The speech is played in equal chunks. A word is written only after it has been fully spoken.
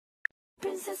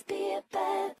entonces be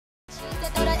bad.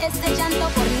 Todo este llanto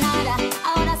por nada.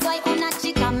 Ahora soy una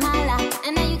chica mala.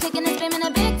 And now you kicking and screaming a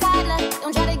big toddler.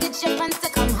 Don't try to get your friends to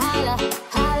come holla,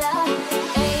 holla.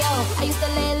 Hey yo, I used to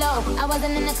lay low. I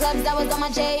wasn't in the clubs, I was on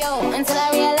my J.O. Until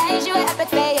I realized you were epic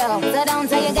fail. So don't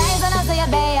tell your guys, don't tell your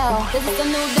bayo. This is a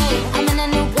new day, I'm in a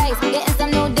new place. Getting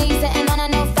some new D's, sitting on a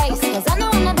new face. Cause I know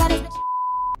I'm the baddest.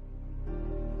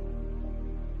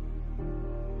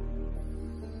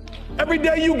 Every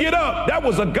day you get up, that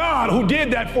was a God who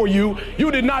did that for you. You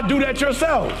did not do that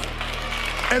yourself.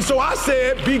 And so I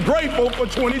said, be grateful for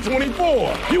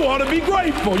 2024. You ought to be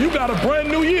grateful. You got a brand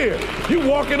new year. You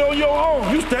walking on your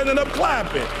own. You standing up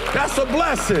clapping. That's a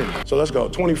blessing. So let's go,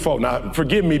 24. Now,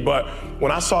 forgive me, but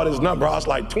when I saw this number, I was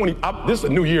like, this is a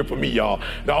new year for me, y'all.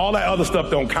 Now, all that other stuff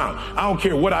don't count. I don't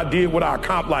care what I did, what I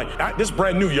accomplished. This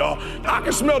brand new, y'all. I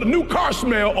can smell the new car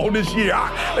smell on this year.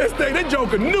 This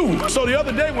joker new. So the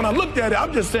other day when I looked at it,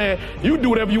 I'm just saying, you do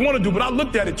whatever you want to do, but I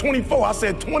looked at it, 24. I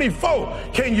said, 24,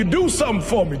 can you do something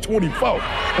for me, 24?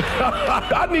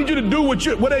 I need you to do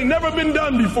what ain't never been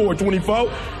done before,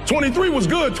 24. 23 was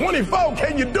good. 24,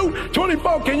 can you do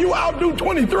 24? Can you outdo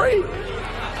 23?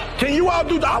 Can you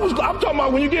outdo? I'm talking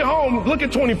about when you get home, look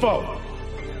at 24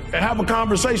 and have a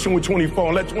conversation with 24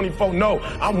 and let 24 know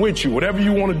I'm with you. Whatever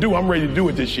you want to do, I'm ready to do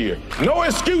it this year. No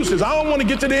excuses. I don't want to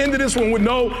get to the end of this one with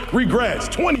no regrets.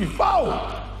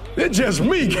 24, it's just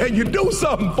me. Can you do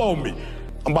something for me?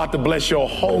 I'm about to bless your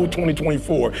whole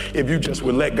 2024 if you just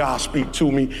would let God speak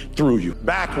to me through you.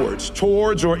 Backwards,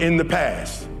 towards, or in the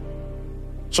past.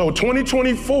 So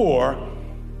 2024,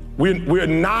 we're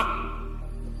not,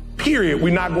 period,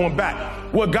 we're not going back.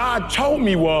 What God told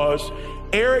me was,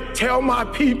 Eric, tell my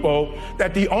people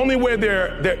that the only way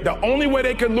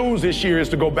they can lose this year is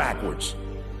to go backwards.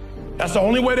 That's the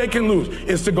only way they can lose,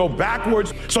 is to go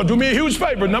backwards. So do me a huge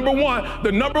favor. Number one,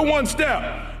 the number one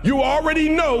step, you already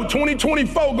know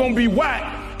 2024 gonna be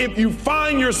whack if you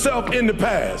find yourself in the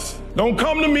past. Don't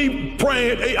come to me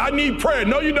praying, hey, I need prayer.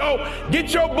 No, you don't.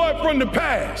 Get your butt from the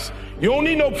past. You don't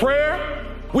need no prayer.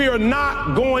 We are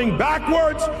not going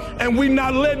backwards, and we're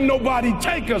not letting nobody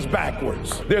take us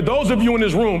backwards. There are those of you in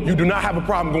this room, you do not have a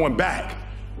problem going back.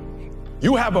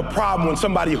 You have a problem when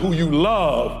somebody who you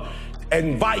love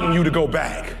inviting you to go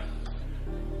back.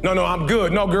 No, I'm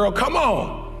good. No, girl, come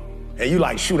on. And you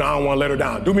like, shoot, I don't want to let her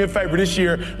down. Do me a favor this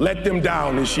year, let them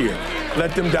down this year.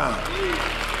 Let them down.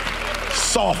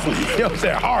 Softly, you know what I'm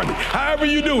saying, hardly. However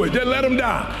you do it, just let them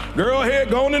down. Girl, here,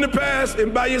 going in the past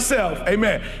and by yourself.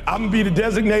 Amen. I'm going to be the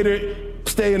designated,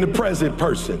 stay in the present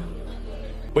person.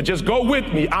 But just go with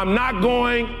me. I'm not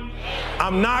going. I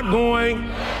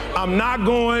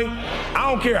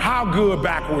don't care how good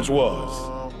backwards was.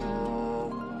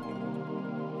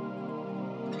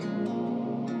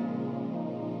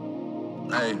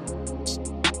 Hey,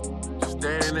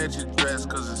 staring at your dress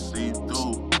cause it's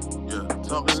see-through. Yeah,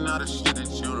 talking all the shit that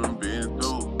you done been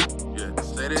through. Yeah,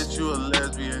 say that you a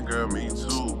lesbian, girl, me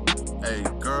too. Hey,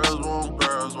 girls want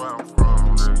girls where I'm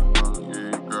from. Hey,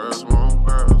 yeah, girls want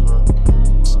girls where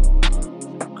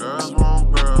girls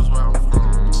want girls where I'm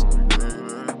from.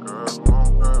 Yeah, girls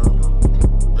want girls.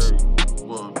 Hey,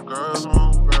 well, girls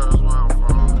want girls where I'm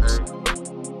from. Hey,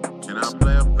 can I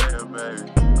play a player, baby?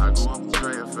 I grew up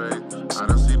straight face. I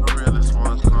done seen the realest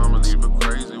ones come and leave a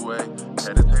crazy way.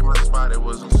 Had to take my spot, it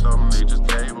wasn't something they just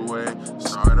gave away.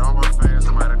 Sorry to all my fans,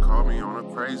 they might have called me on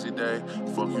a crazy day.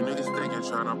 Fuck you niggas thinking,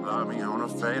 tryna block me on a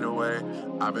fadeaway.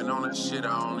 I've been on this shit,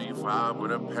 I only vibe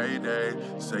with a payday.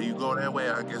 Say you go that way,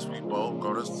 I guess we both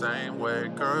go the same way.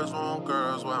 Girls want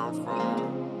girls where I'm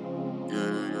from.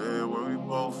 Yeah, where we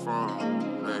both from.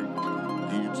 Hey,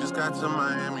 and you just got to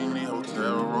Miami, need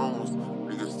hotel rooms.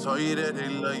 Niggas told you that they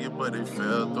love you, but they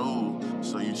fell through.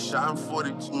 So you shot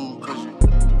 42, cause you,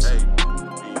 hey,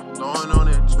 you throwing on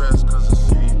that dress cause it's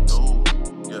see-through.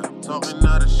 Yeah, talking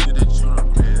all the shit that you done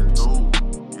been through.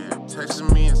 Yeah, texting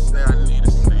me and say I need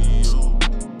to see you.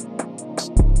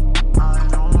 I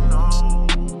don't know.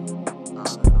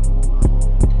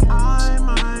 I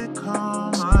might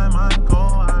come, I might go,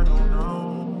 I don't know.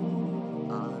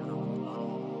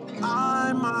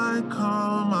 I might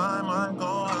come, I might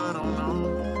go, I don't know.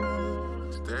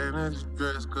 Staring at your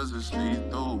dress cause it's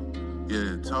see-through.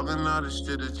 Yeah, talking all the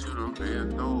shit that you done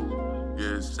been through.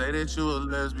 Yeah, say that you a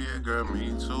lesbian, girl,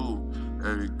 me too.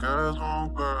 Hey, girls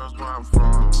want girls where I'm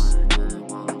from. Yeah,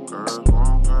 well, girls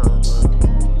want girls where I'm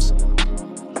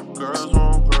from. Girls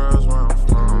want girls where I'm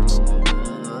from.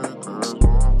 Yeah, girls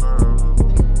want girls.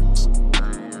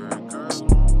 Hey, yeah, girls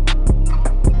want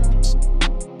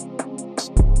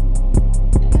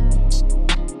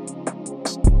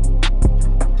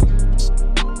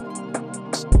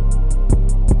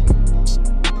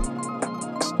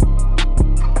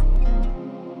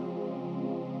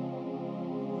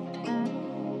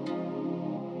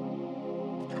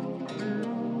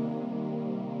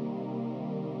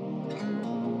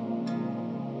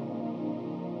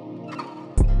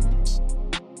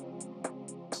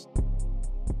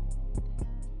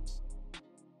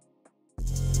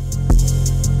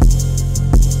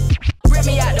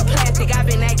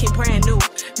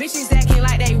Bitches acting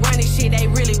like they running shit they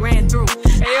really ran through.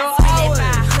 I spent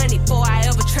that 500 before I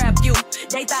ever trapped you.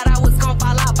 They thought I was gon'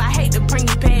 fall off, I hate to bring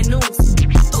you bad news.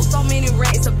 Through so many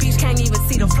racks, a bitch can't even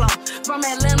see the flow. From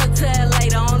Atlanta to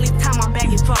LA, the only time I'm back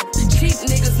and forth. Cheap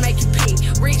niggas make you pay,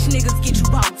 rich niggas get you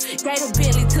both. Gave a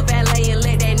Bentley to valet and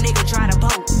let that nigga drive the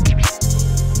boat.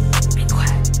 Be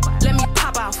quiet. Let me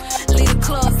pop off, leave the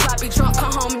club sloppy drunk,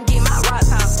 come home and get my rocks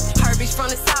off. Her bitch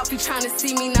from the south, you tryna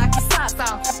see me knock your socks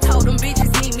off. Told them bitches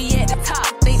meet me at the top,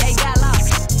 think they got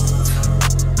lost.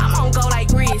 I'm on go like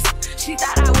Grizz. She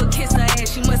thought I would kiss her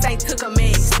ass, she must ain't took a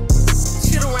mess.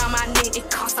 Shit around my neck, it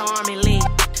cost her arm and leg.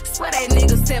 Swear that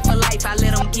nigga set for life, I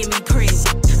let him get me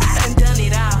prison. I done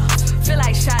it all, feel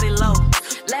like shot it low.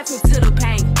 Laughing to the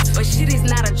pain, but shit is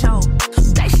not a joke.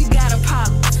 Think she got a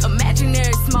problem,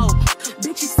 imaginary smoke.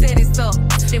 Bitch, you set it up,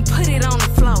 then put it on the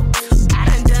floor.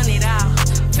 I done it all,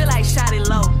 feel like shot it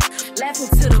low. Laughing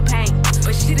to the pain,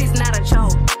 but shit is not a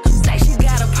joke. Say she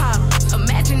got a problem,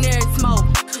 imaginary smoke.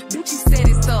 Bitch, you set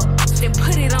it up, then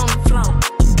put it on the floor.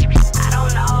 I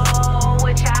don't know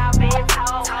what y'all been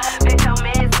told. Bet your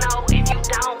mans know if you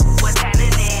don't, what's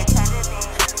happening?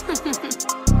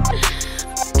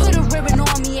 Put a ribbon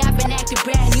on me, I've been acting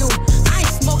brand new. I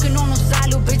ain't smoking on no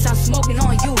silo, bitch, I'm smoking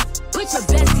on you. Put your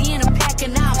bestie in a pack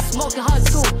and now I'm smoking her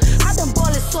too. I done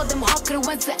ballin', saw them hawker,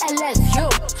 went to LSU.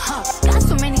 Got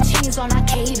so many chains on, I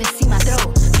can't even see my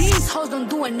throat. These hoes don't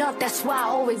do enough, that's why I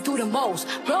always do the most.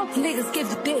 Broke niggas give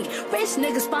the dick, rich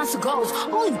niggas sponsor goals.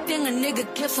 Only thing a nigga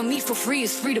gets from me for free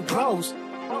is free to bros.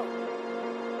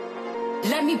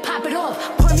 Let me pop it off,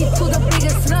 put me to the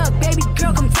biggest slug. Baby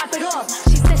girl, come top it off.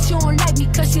 She said she don't like me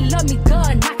cause she love me,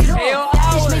 duh, knock it off. That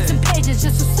bitch made some pages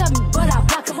just to sub me, but I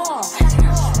block them all.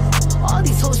 All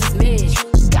these hoes is mid.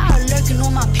 Got her lurking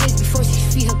on my page before she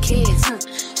feed her kids.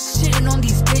 Shitting on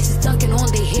these bitches, dunking on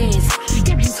their heads.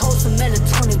 Give these hoes some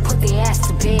melatonin, put their ass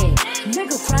to bed.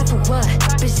 Nigga cry for what?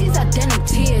 Bitch, these are denim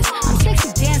tears. I'm sexy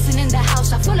dancing in the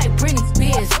house, I feel like Britney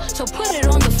Spears. So put it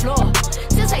on the floor,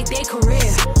 just like their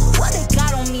career. What they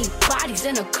got on me, bodies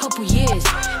in a couple years.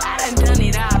 I done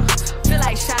it all, feel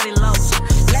like shot it low.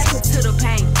 Laughing to the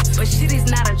pain, but shit is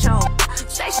not a joke.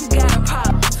 Say she got a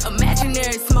problem,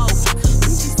 imaginary smoke.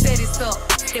 Bitch, you set it up,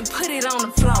 then put it on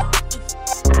the floor.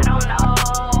 I don't know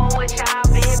what y'all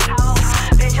been told.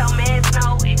 Bet your mans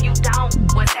know if you don't,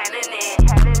 what's happening?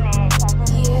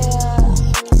 Yeah,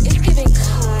 it's giving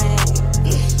kind.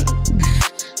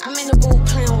 I'm in the booth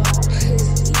playing with my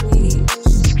pussy.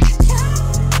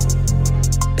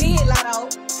 Big lotto,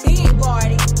 big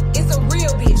party. It's a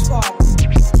real bitch party.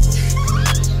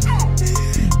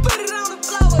 Put it on the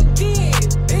floor again,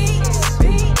 bitch.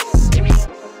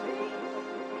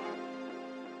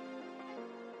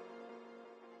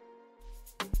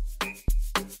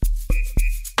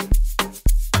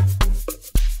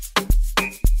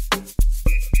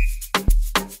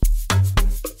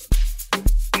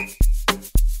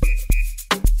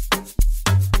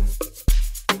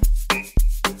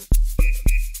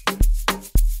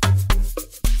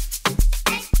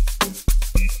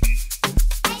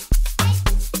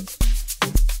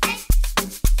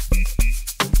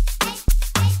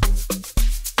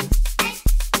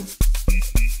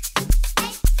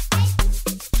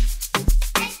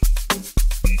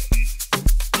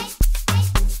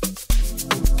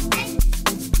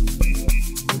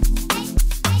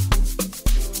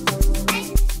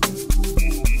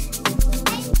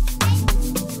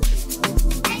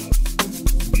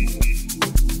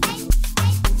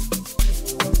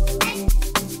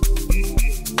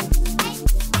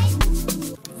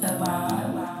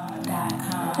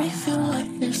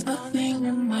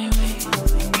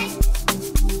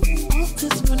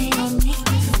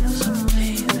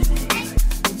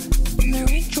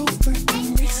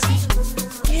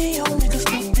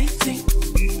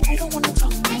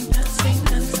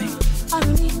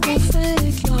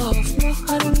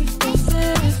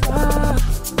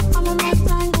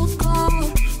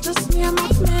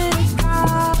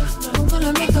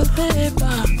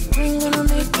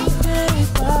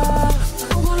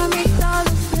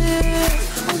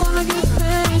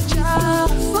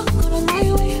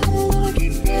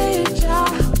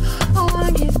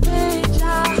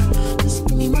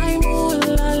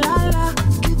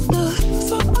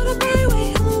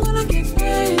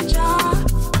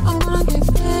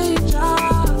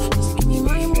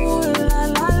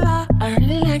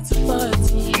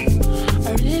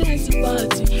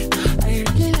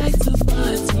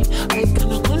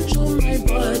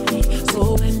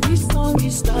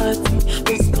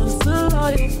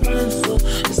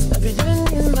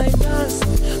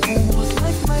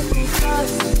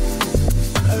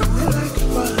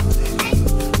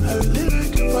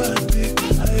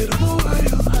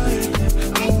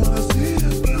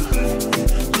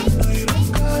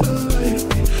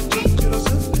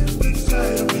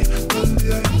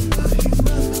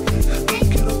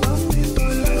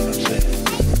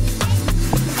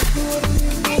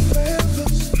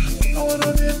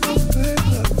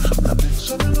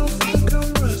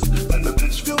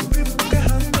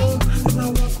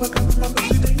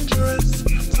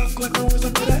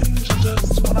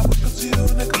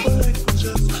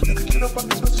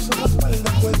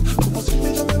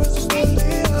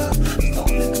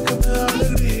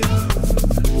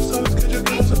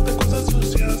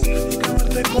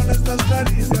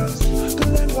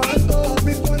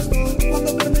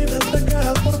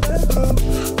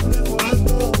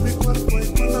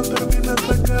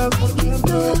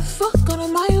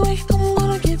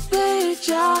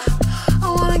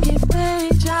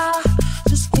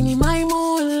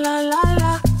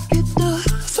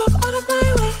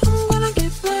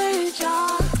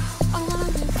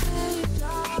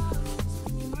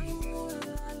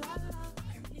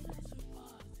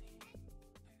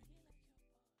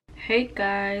 Hey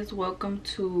guys, welcome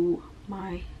to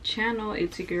my channel.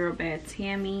 It's your girl Bad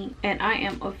Tammy, and I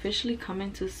am officially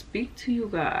coming to speak to you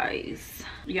guys.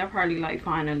 Y'all probably like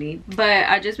finally, but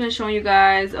I just been showing you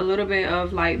guys a little bit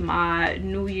of like my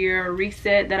new year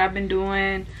reset that I've been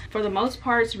doing. For the most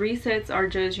parts, resets are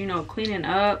just, you know, cleaning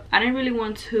up. I didn't really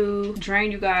want to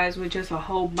drain you guys with just a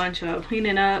whole bunch of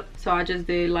cleaning up, so I just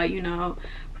did like, you know,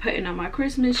 putting up my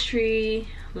Christmas tree,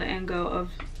 letting go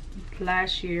of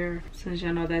last year, since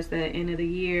y'all know that's the end of the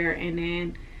year, and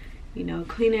then, you know,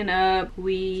 cleaning up.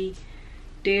 We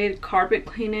did carpet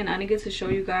cleaning. I didn't get to show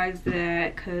you guys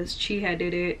that because Chi had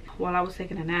did it while I was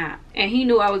taking a nap, and he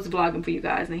knew I was vlogging for you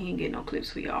guys and he didn't get no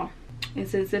clips for y'all. And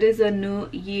since it is a new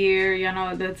year, y'all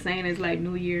know the saying is like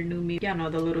new year, new me. Y'all know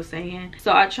the little saying.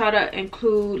 So I try to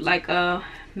include like a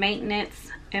maintenance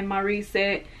in my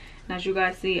reset. And as you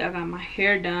guys see, I got my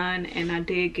hair done and I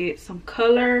did get some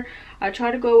color. I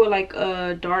tried to go with like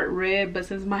a dark red, but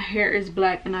since my hair is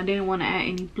black and I didn't want to add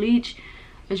any bleach,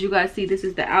 as you guys see, this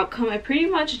is the outcome. It pretty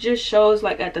much just shows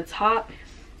like at the top,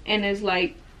 and it's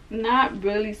like not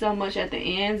really so much at the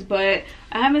ends, but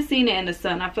I haven't seen it in the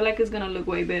sun. I feel like it's gonna look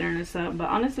way better in the sun, but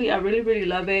honestly I really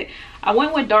love it. I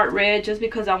went with dark red just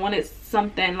because I wanted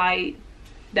something like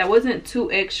that wasn't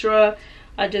too extra.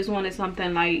 I just wanted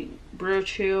something like real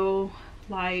chill,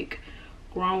 like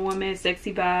grown woman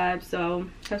sexy vibe, so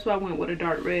that's why I went with a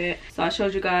dark red. So I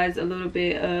showed you guys a little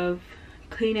bit of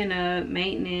cleaning up,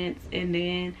 maintenance, and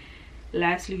then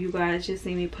lastly you guys just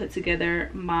see me put together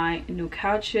my new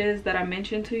couches that I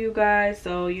mentioned to you guys.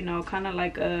 So, you know, kind of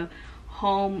like a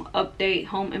home update,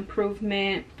 home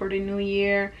improvement for the new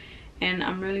year, and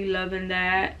I'm really loving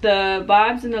that. The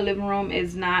vibes in the living room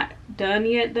is not done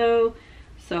yet though,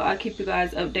 so I'll keep you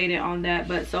guys updated on that.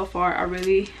 But so far I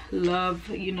really love,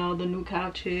 you know, the new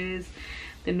couches,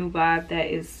 the new vibe that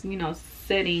is, you know,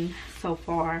 setting so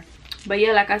far. But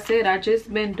yeah, like I said, I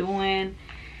just been doing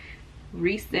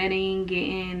resetting,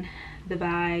 getting the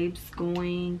vibes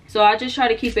going. So I just try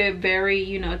to keep it very,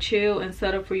 you know, chill and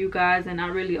subtle for you guys and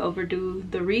not really overdo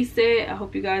the reset. I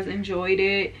hope you guys enjoyed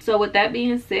it. So with that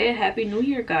being said, happy new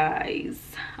year guys.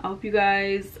 I hope you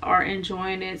guys are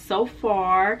enjoying it so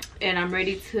far, and I'm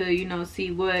ready to, you know,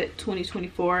 see what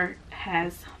 2024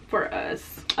 has for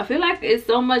us. I feel like it's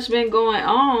so much been going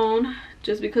on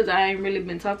just because I ain't really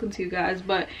been talking to you guys,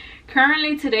 but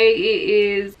currently today it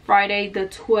is Friday the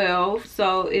 12th,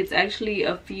 so it's actually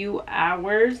a few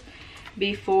hours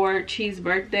before Chi's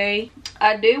birthday.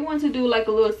 I did want to do like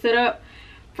a little setup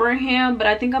for him, but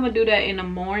I think I'm gonna do that in the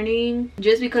morning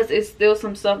just because it's still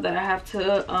some stuff that I have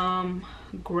to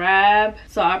grab.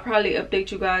 So I'll probably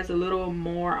update you guys a little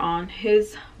more on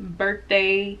his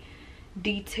birthday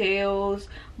details,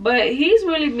 but he's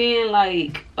really being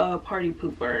like a party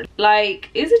pooper. Like,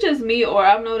 is it just me, or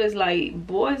I've noticed like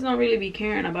boys don't really be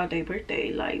caring about their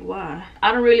birthday? Like, why?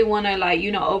 I don't really want to, like,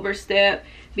 you know, overstep,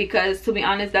 because to be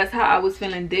honest, that's how I was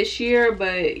feeling this year.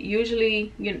 But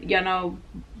usually, you know,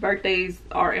 birthdays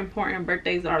are important.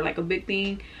 Birthdays are like a big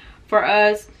thing for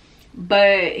us,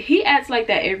 but he acts like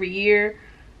that every year.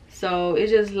 So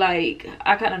it's just like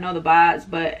I kind of know the vibes,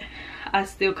 but I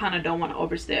still kind of don't want to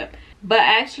overstep. But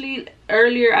actually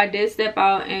earlier I did step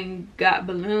out and got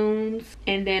balloons,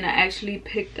 and then I actually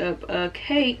picked up a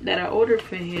cake that I ordered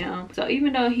for him. So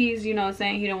even though he's, you know,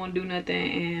 saying he don't want to do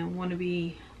nothing and want to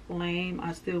be lame,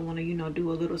 I still want to, you know, do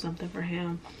a little something for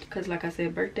him, because like I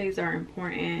said, birthdays are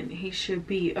important. He should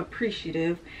be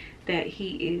appreciative that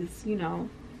he is, you know,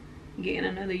 getting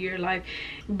another year of life.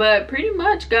 But pretty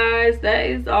much guys, that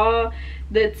is all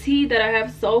the tea that I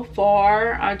have so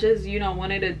far. I just, you know,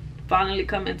 wanted to finally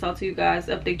come and talk to you guys,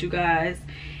 update you guys,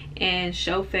 and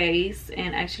show face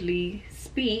and actually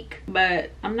speak.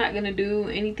 But I'm not gonna do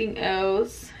anything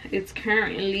else. It's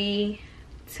currently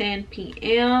 10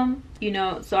 p.m. you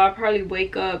know, so I'll probably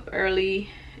wake up early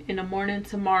in the morning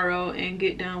tomorrow and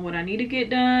get done what I need to get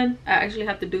done. I actually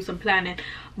have to do some planning.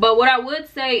 But what I would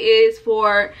say is,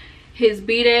 for his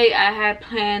b-day, I had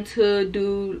planned to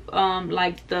do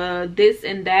like the this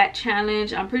and that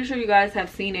challenge. I'm pretty sure you guys have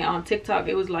seen it on TikTok.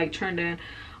 It was like trending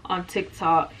on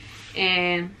TikTok,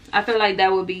 and I feel like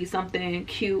that would be something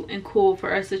cute and cool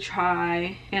for us to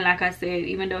try. And like I said,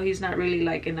 even though he's not really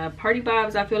like in the party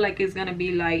vibes, I feel like it's gonna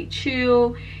be like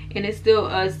chill, and it's still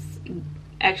us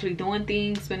actually doing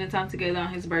things, spending time together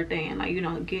on his birthday, and like, you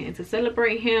know, getting to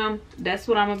celebrate him. That's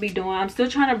what I'm gonna be doing. I'm still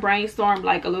trying to brainstorm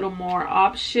like a little more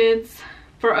options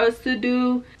for us to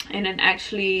do, and then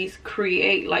actually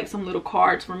create like some little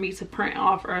cards for me to print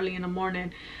off early in the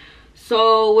morning.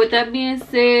 So with that being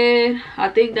said, I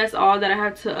think that's all that I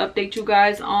have to update you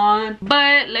guys on.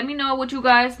 But let me know what you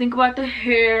guys think about the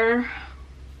hair.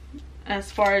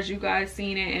 as far as you guys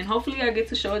seen it, and hopefully I get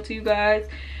to show it to you guys.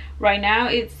 Right now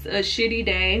it's a shitty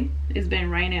day. It's been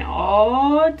raining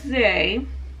all day,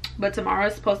 but tomorrow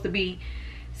is supposed to be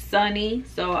sunny,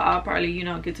 so I'll probably, you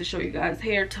know, get to show you guys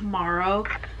hair tomorrow.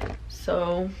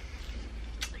 So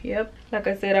yep, like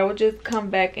I said, I will just come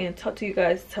back and talk to you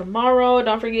guys tomorrow.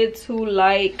 Don't forget to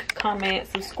like, comment,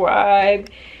 subscribe,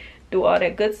 do all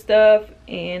that good stuff,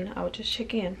 and I will just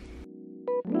check in.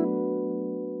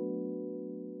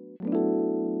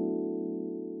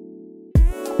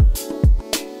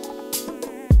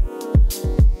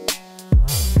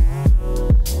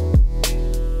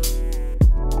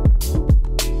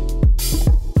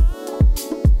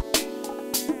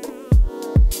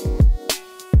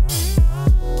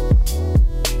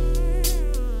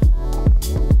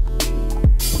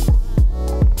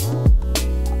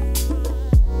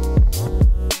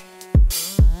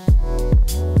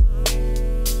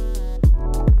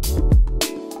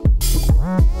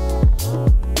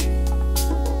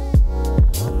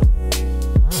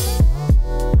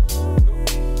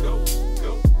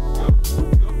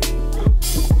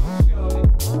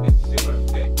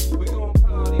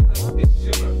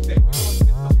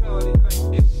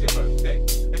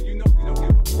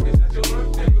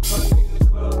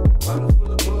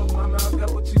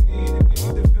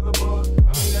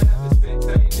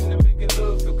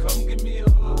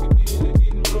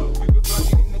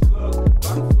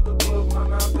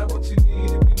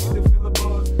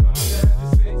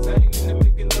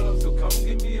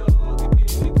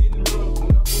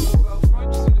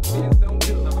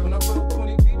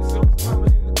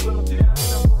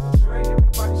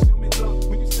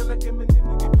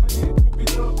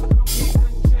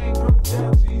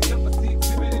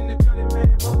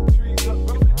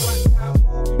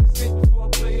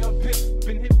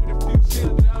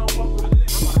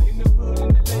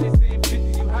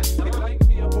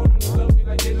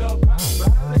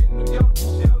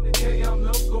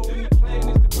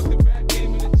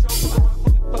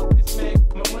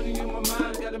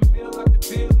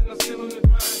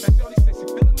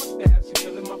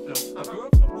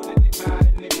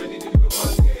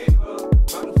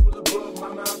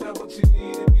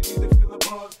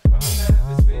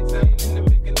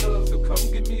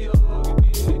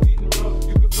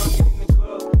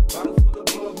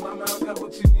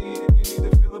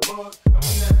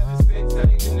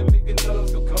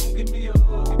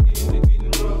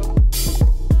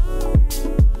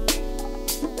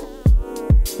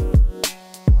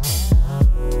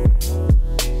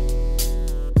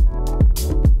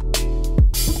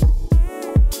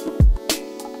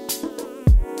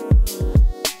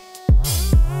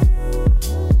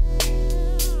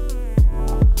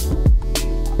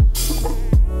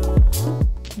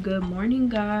 Good morning,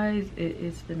 guys. It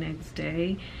is the next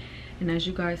day, and as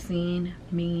you guys seen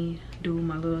me do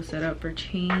my little setup for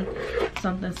Chi,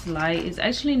 something slight. It's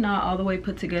actually not all the way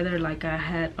put together like I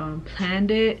had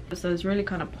planned it, so it's really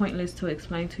kind of pointless to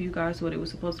explain to you guys what it was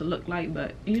supposed to look like,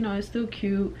 but you know, it's still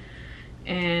cute.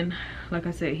 And like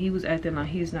I said, he was acting like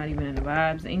he's not even in the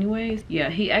vibes anyways. Yeah,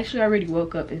 he actually already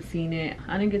woke up and seen it.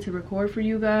 I didn't get to record for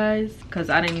you guys because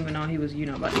I didn't even know he was, you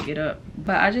know, about to get up.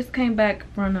 But I just came back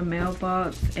from the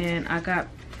mailbox and I got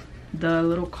the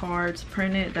little cards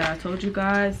printed that I told you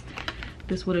guys.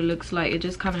 This is what it looks like. It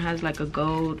just kind of has like a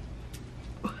gold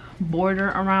border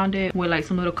around it with like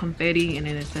some little confetti, and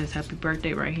then it says happy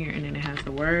birthday right here, and then it has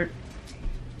the word.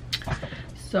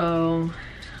 So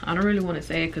I don't really want to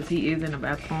say it because he is in the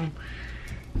bathroom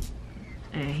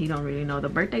and he don't really know the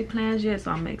birthday plans yet, so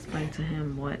I'm gonna explain to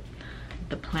him what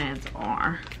the plans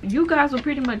are. You guys will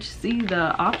pretty much see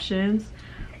the options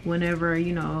whenever,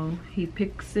 you know, he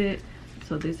picks it.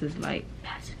 So this is like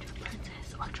passenger,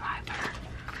 princess, or driver.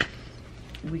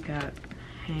 We got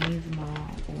Hanes Mall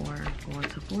or going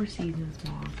to Four Seasons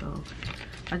Mall. So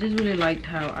I just really liked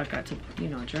how I got to, you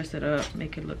know, dress it up,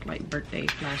 make it look like birthday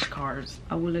flashcards.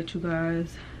 I will let you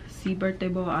guys see birthday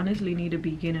boy. I honestly need to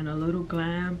be getting a little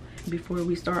glam before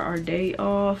we start our day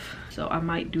off, so I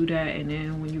might do that, and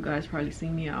then when you guys probably see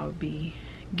me, I'll be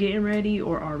getting ready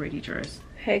or already dressed.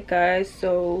 Hey guys,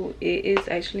 so it is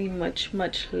actually much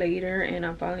later, and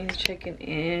I'm finally checking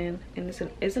in,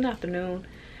 and it's an afternoon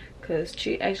because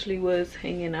Chi actually was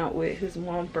hanging out with his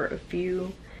mom for a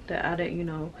few that I didn't, you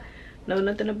know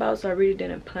nothing about, so I really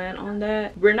didn't plan on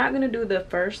that. We're not gonna do the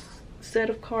first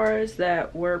set of cards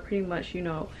that were pretty much, you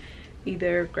know,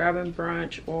 either grabbing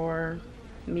brunch or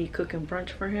me cooking brunch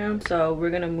for him. So we're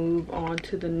gonna move on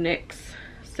to the next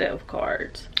set of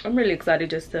cards. I'm really excited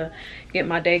just to get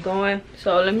my day going.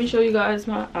 So let me show you guys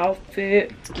my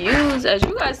outfit. As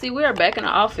you guys see, we are back in the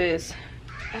office.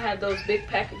 I had those big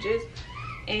packages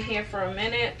in here for a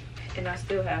minute, And I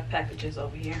still have packages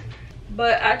over here.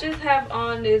 But I just have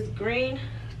on this green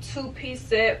 2-piece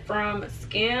set from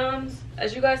Skims.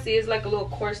 As you guys see, it's like a little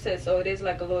corset, so it is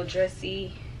like a little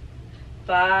dressy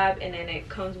vibe. And then it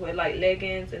comes with like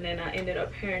leggings, and then I ended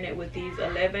up pairing it with these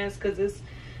 11s because it's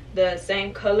the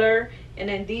same color. And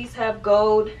then these have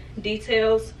gold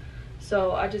details,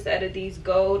 so I just added these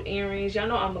gold earrings. Y'all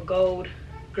know I'm a gold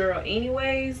girl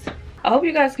anyways. I hope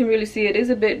you guys can really see it. It's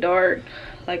a bit dark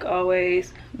like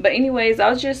always, but anyways, I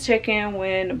was just checking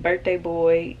when birthday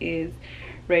boy is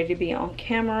ready to be on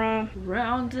camera.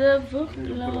 Round of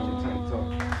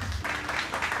applause.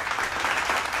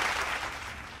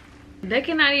 They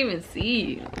cannot even see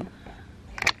you.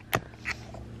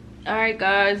 All right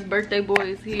guys, birthday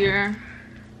boy is here.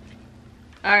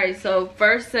 All right, so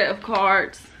first set of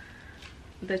cards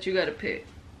that you gotta pick.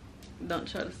 Don't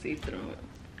try to see through it.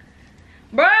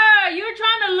 Bruh, you're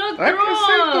trying to look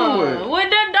through it. Well,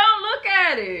 then don't look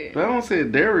at it. That don't say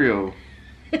Dario.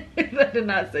 That did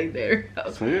not say Dario.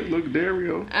 Say it, look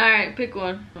Dario. Alright, pick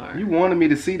one. Right. You wanted me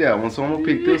to see that one, so I'm gonna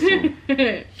pick this one.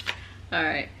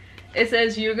 Alright. It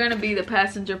says you're gonna be the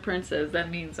passenger princess. That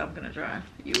means I'm gonna drive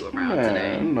you around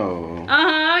today. No.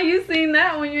 You seen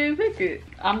that when you didn't pick it.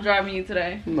 I'm driving you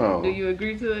today. No. Do you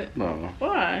agree to it? No.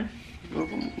 Why?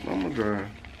 I'm gonna drive.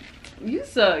 You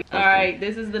suck. Okay. Alright,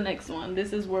 this is the next one.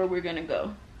 This is where we're gonna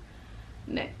go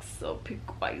next, so pick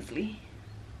wisely.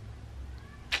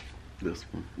 This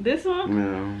one. This one?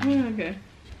 Yeah. Okay.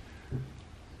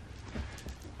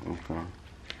 Okay.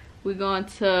 We're going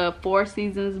to Four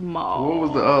Seasons Mall. What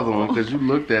was the other one? Because you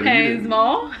looked at it. Haynes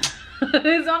Mall?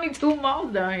 There's only 2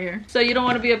 malls down here. So you don't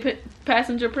want to be a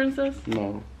passenger princess?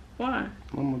 No. Why?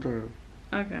 I'm gonna drive.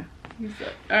 Okay. You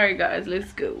suck. Alright guys,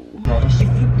 let's go.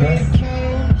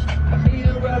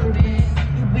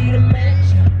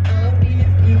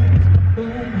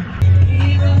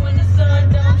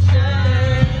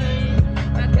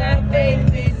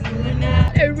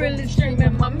 It really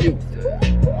streaming my music.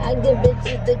 I give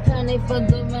bitches the kind they fuck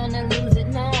around and lose it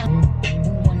now.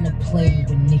 Who wanna play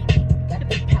with Nikki? Got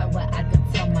the power, I can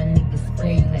tell my niggas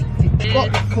spray like 50.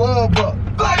 Fuck the club up.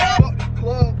 Fuck the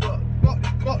club up.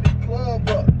 Fuck the club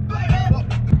up.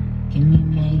 Give me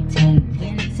maintain,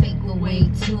 then take away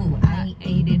too. I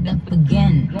ate it up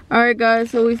again. Alright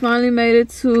guys, so we finally made it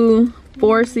to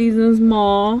Four Seasons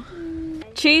Mall.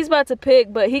 Cheese about to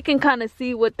pick, but he can kind of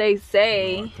see what they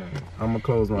say. Okay. I'm gonna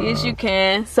close my eyes. Yes, you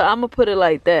can. So I'm gonna put it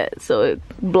like that so it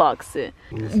blocks it.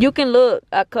 Yes. You can look.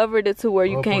 I covered it to where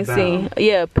you Up can't or see. down?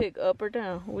 Yeah, pick up or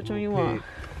down. Which one you want?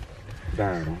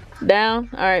 Down. Down?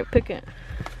 Alright, pick it.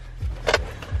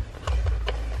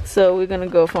 So we're gonna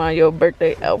go find your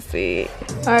birthday outfit.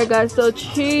 Alright guys, so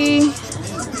Chi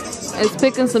is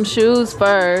picking some shoes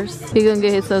first. He gonna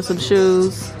get himself some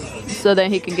shoes so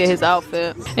that he can get his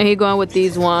outfit. And he going with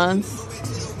these ones.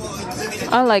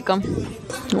 I like them.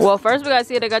 Well, first we gotta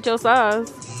see if they got your size.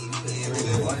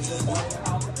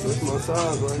 That's my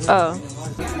size right here. Oh.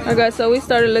 Okay, so we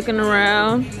started looking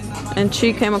around and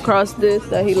Chi came across this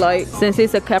that he liked. Since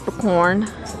he's a Capricorn,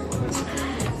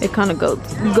 it kind of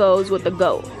goes with the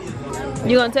goat.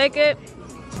 You gonna take it?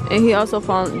 And he also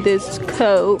found this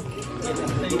coat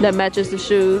that matches the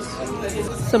shoes.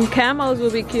 Some camos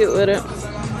would be cute with it.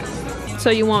 So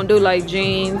you won't do like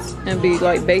jeans and be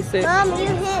like basic. Mom, you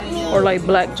hit me. Or like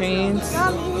black jeans.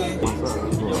 Mom, you hit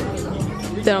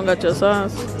me. They don't got your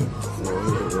size.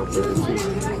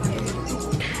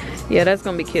 Yeah, that's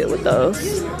gonna be cute with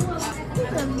those.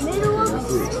 The middle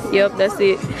one? Yep, that's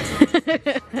it.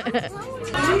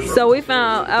 So we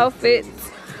found outfits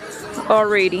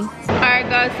already. Alright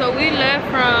guys, so we left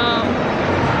from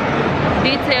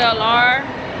DTLR.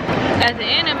 At the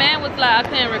end, the man was like, I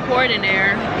couldn't record in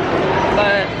there.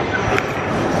 But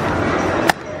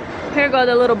here go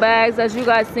the little bags. As you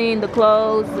guys seen, the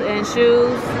clothes and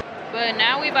shoes. But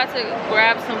now we about to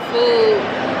grab some food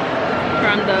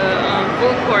from the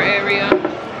food court area.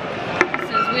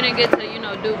 Since we didn't get to, you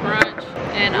know, do brunch.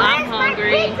 And I'm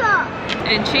hungry.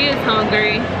 And she is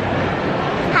hungry.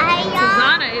 Hi, y'all.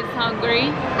 Susanna is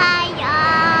hungry. Hi,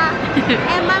 y'all.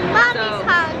 And my mom So- is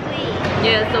hungry.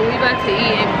 Yeah, so we about to eat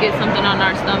and get something on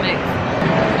our stomachs.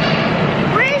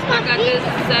 Where's my I got this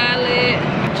salad.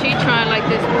 She trying like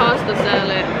this pasta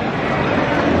salad.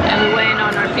 And we're waiting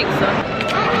on our pizza.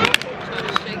 Trying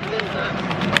to shake this up.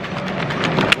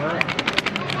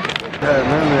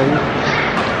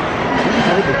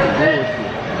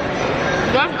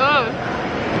 That's us.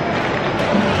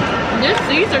 This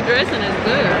Caesar dressing is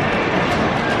good.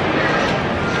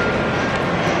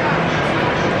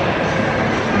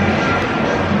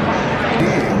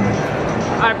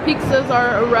 Our pizzas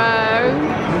are arrived.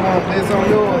 You want this on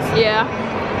yours? Yeah.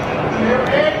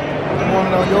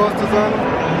 Want on yours, Tazana?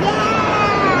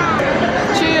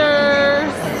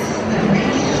 Cheers.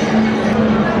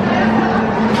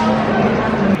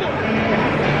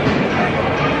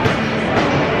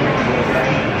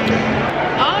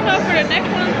 I don't know for the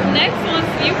next one.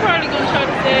 You probably gonna try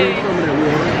to say.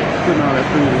 Putting all that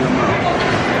food in your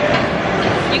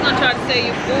mouth. You gonna try to say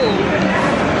you're full.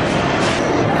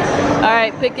 All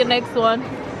right, pick your next one.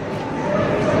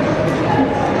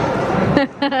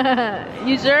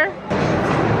 You sure?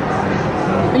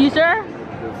 Are you sure?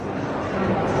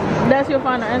 That's your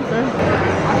final answer.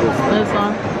 This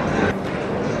one.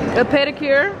 A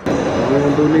pedicure? We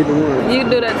don't do neither one. You can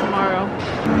do that tomorrow.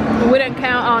 We didn't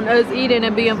count on us eating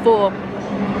and being full.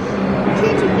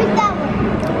 Did you pick that one?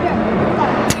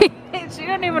 She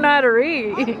don't even know how to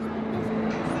read. Look at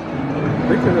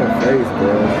her face,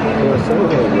 bro. Show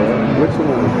her, bro. Which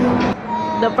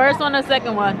one? The first one or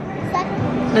second one?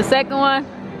 Second. The second one?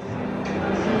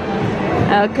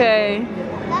 Okay.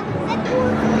 That was second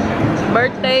one.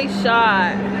 Birthday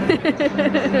shot.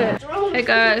 Hey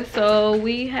guys, so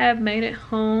we have made it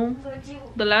home.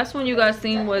 The last one you guys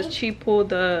seen was Chi pulled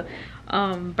the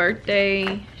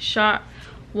birthday shot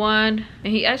one,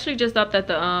 and he actually just stopped at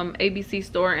the ABC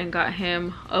store and got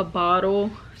him a bottle.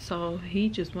 So he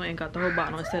just went and got the whole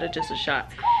bottle instead of just a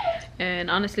shot. And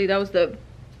honestly, that was the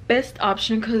best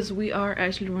option because we are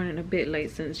actually running a bit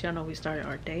late, since y'all know we started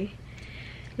our day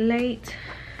late.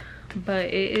 But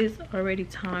it is already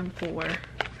time for,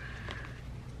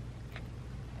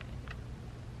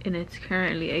 and it's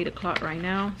currently 8 o'clock right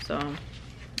now, so I'm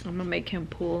gonna make him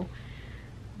pull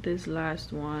this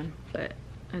last one. But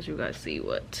as you guys see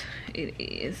what it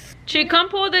is. Chi, come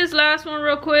pull this last one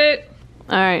real quick.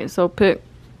 All right, so pick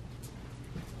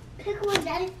one,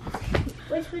 Daddy.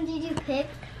 Which one did you pick?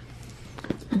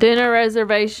 dinner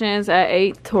reservations at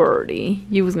 8:30.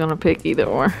 You was gonna pick either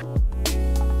or.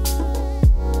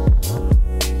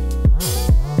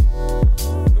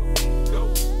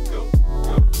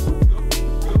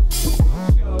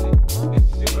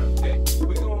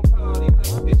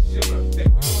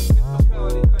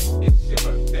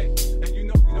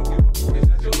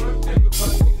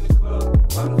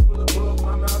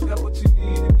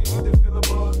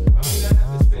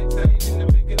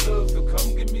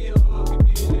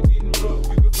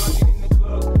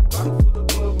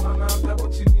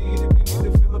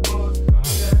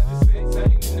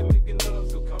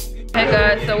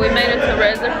 So we made it to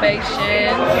reservations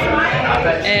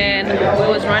and we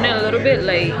was running a little bit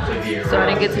late, so I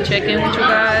didn't get to check in with you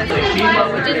guys.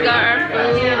 But we just got our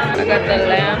food. I got the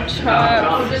lamb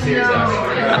chops.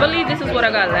 I believe this is what I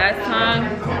got last time.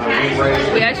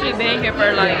 We actually been here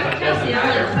for like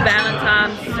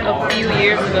Valentine's a few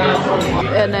years ago.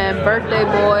 And then birthday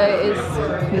boy is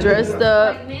dressed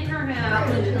up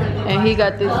and he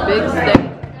got this big steak.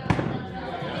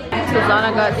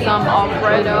 Susanna got some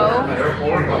Alfredo.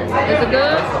 Is it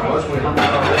good?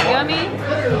 Yummy?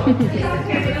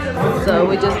 So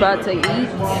we just about to eat. I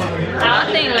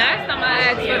think last time I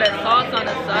asked for the sauce on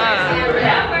the side.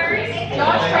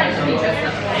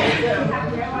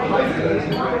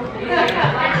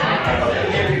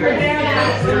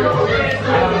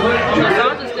 The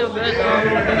sauce is still good though.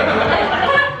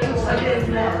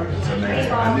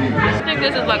 I think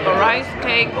this is like a rice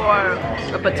cake or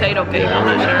a potato cake, I'm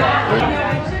not sure.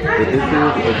 But this is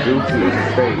a juicy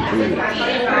steak,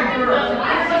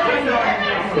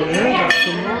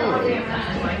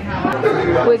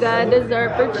 We got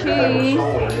dessert for cheese.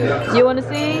 You want to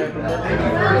sing?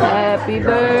 Happy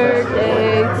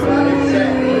birthday to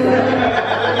you.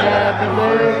 Happy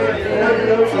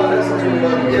birthday to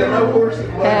you.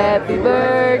 Happy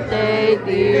birthday,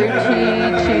 dear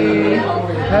Chi-Chi.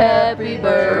 Happy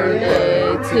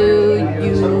birthday to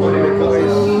you.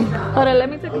 Hold on, let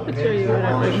me take a picture of you.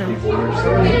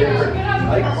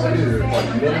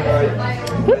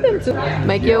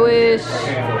 Make your wish.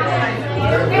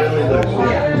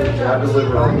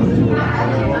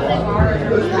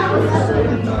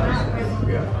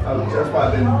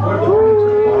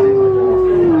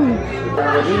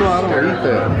 You know I don't eat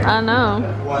that. I know.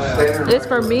 It's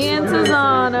for me and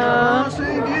Susanna. She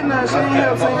ain't getting that. She ain't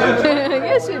have something.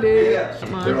 Yes, she did.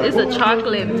 It's a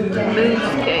chocolate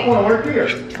mousse cake. I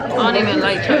don't even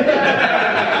like chocolate.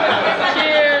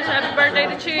 Cheers! Happy birthday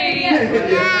to Cheese.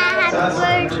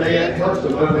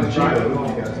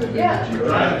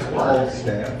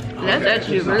 That's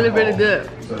actually really, really good.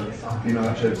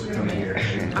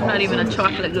 I'm not even a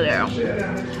chocolate girl. I'm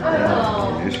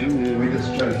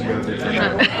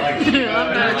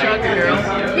not a chocolate girl.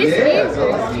 This is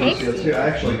tasty.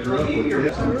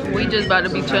 We just about to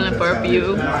be chilling for a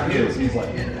few.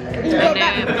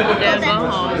 and then go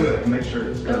home. Make sure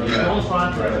it's good.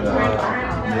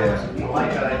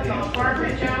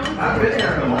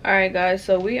 Alright guys,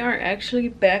 so we are actually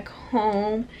back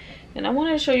home, and I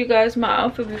wanted to show you guys my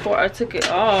outfit before I took it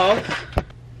off,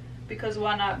 because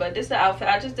why not? But this is the outfit.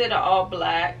 I just did it all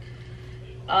black.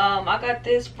 I got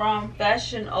this from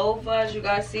Fashion Over. As you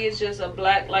guys see, it's just a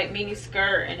black like mini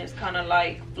skirt, and it's kind of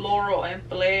like floral and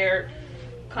flared.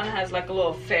 Kind of has like a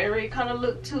little fairy kind of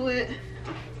look to it.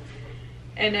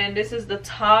 And then this is the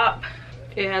top.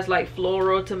 It has like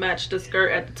floral to match the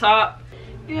skirt at the top.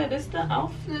 Yeah, this is the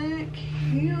outfit.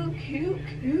 Cute, cute,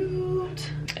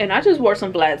 cute. And I just wore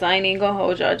some flats. I ain't even gonna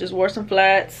hold y'all. I just wore some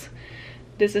flats.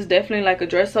 This is definitely like a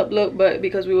dress up look, but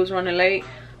because we was running late,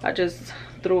 I just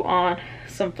threw on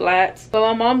some flats. But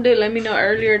my mom did let me know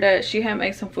earlier that she had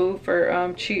made some food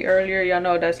for Chi earlier. Y'all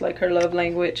know that's like her love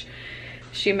language.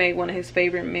 She made one of his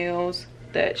favorite meals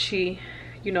that she,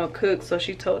 you know, cooked. So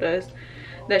she told us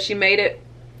that she made it.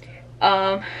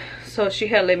 So she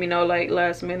had let me know like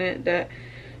last minute that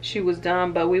she was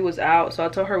done, but we was out. So I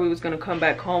told her we was gonna come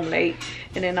back home late,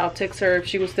 and then I'll text her if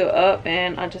she was still up.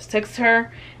 And I just texted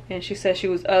her, and she said she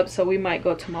was up, so we might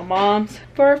go to my mom's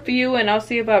for a few, and I'll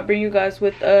see if I bring you guys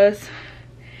with us.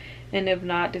 And if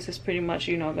not, this is pretty much,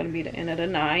 you know, gonna be the end of the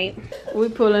night. We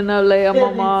pulling up late on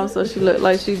my mom, so she looked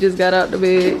like she just got out the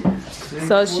bed.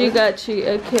 So she got Chi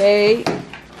a cake,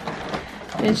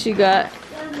 and she got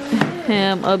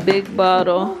him a big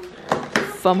bottle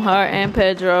from her and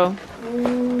Pedro.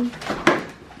 You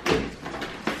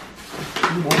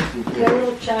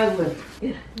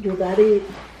got it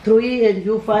 3 and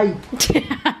you 5.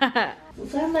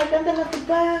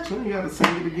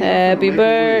 Happy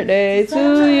birthday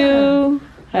to you.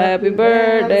 Happy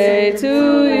birthday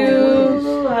to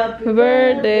you. Happy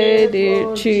birthday,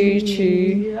 dear Chi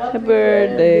Chi. Happy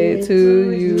birthday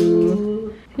to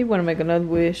you. He want to make another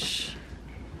wish.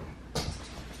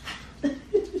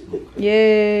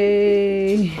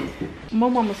 Yay. My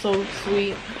mama's so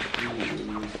sweet.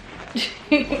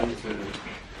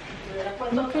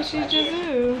 Look what she just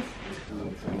did.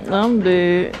 I'm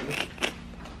dead.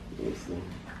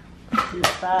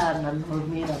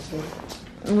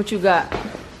 What you got?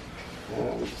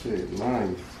 Oh shit,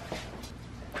 nice.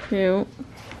 Cute.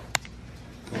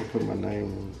 I'll put my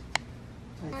name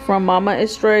From Mama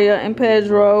Estrella and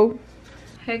Pedro.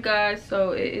 Hey guys,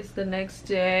 so it is the next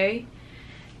day,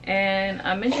 and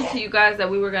I mentioned to you guys that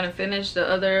we were gonna finish the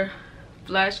other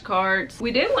flashcards.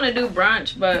 We did want to do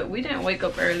brunch, but we didn't wake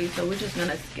up early, so we're just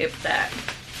gonna skip that.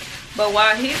 But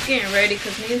while he's getting ready,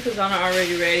 because me and Susanna are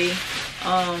already ready,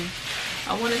 I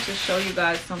wanted to show you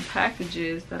guys some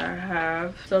packages that I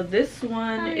have. So this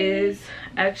one is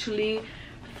actually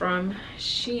from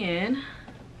Shein.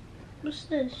 What's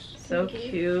this? So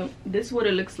cute. This is what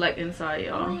it looks like inside,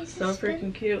 y'all. Oh, so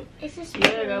freaking cute. Is this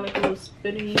Yeah, I got like a little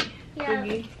spinny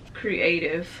thingy.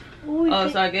 Creative. Oh,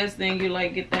 so I guess then you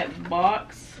like get that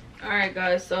box. Alright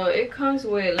guys, so it comes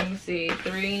with, let me see,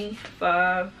 3,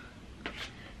 5,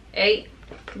 8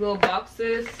 little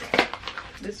boxes.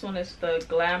 This one is the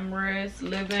Glamorous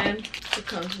Living. It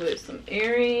comes with some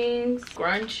earrings,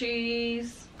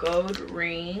 scrunchies, gold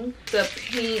ring, the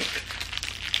pink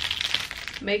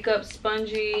makeup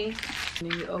spongy.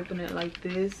 And then you open it like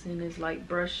this, and it's like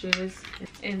brushes.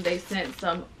 And they sent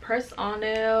some press-on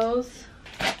nails.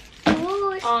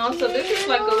 Oh, so this is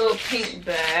like a little pink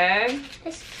bag.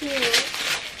 It's cute.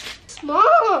 Small.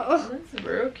 That's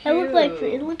real cute. It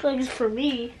looked like it's for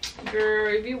me.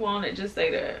 Girl, if you want it, just say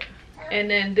that. And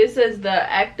then this is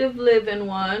the Active Living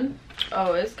one.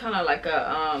 Oh, it's kind of like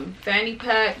a fanny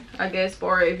pack, I guess,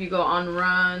 for if you go on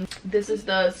runs. This is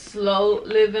the Slow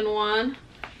Living one.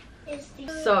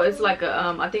 So it's like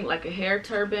a I think like a hair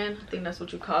turban. I think that's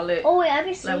what you call it. Oh wait, I've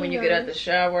been seeing like when you get out the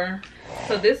shower.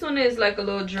 So this one is like a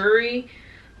little jewelry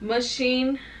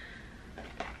machine.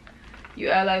 You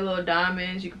add like little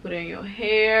diamonds. You can put it in your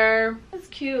hair. It's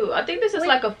cute. I think this is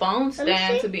like a phone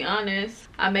stand, to be honest.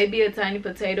 I may be a tiny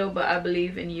potato, but I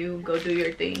believe in you. Go do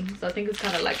your thing. So I think it's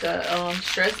kind of like a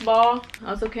stress ball.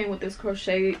 Also came with this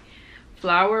crochet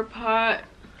flower pot.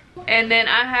 And then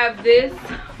I have this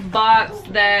box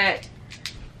that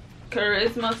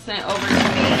Charisma sent over to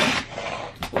me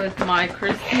with my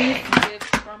Christmas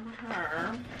gift from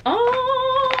her. Oh,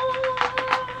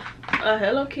 a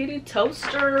Hello Kitty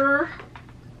toaster.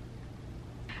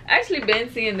 I actually been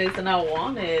seeing this and I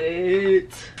wanted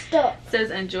it. Stop. It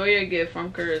says enjoy your gift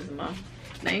from Charisma.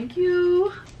 Thank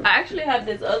you. I actually have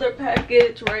this other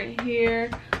package right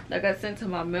here that got sent to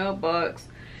my mailbox.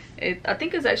 I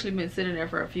think it's actually been sitting there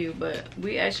for a few, but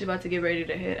we actually about to get ready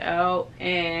to head out,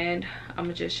 and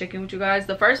I'm just checking with you guys.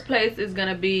 The first place is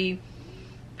gonna be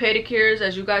pedicures.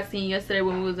 As you guys seen yesterday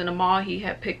when we was in the mall, he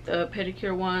had picked a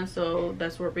pedicure one, so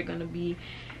that's where we're gonna be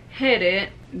headed.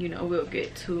 You know, we'll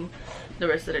get to the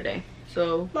rest of the day.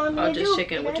 So I'll just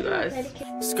check in with you guys.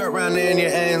 Skirt round there in your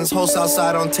ends, host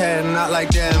outside on 10, not like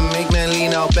them. Make man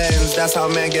lean out bends, that's how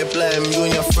man get blem. You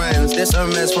and your friends, this a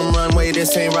mess from Runway,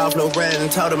 this ain't Ralph Lauren.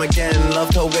 Tell them again, love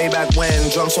told way back when.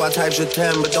 Drunk so I typed your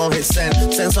 10, but don't hit send.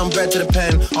 Send some bread to the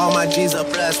pen, all my G's are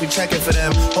blessed, we checking for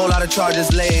them. Whole lot of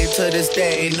charges laid to this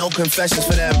day, no confessions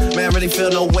for them. Man really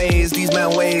feel no ways, these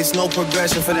man ways, no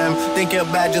progression for them. Think you're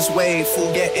bad, just wait,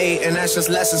 fool get 8, and that's just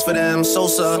lessons for them.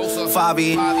 Sosa,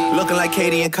 Fabi, looking like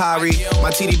Katie and Kyrie. My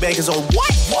TD Bank is on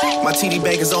what? My TD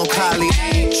Bank is on Kylie.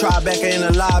 Tribeca in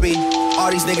the lobby.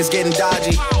 All these niggas getting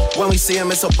dodgy. When we see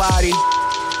them, it's a body.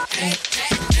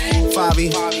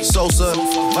 Fabi, Sosa,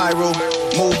 viral,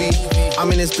 movie.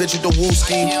 I'm in this bitch with the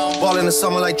wooski. Ball in the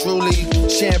summer like Truly.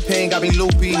 Champagne got me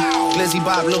loopy. Glizzy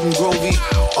Bob looking groovy.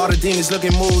 All the demons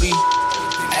looking moody.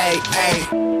 Hey, hey.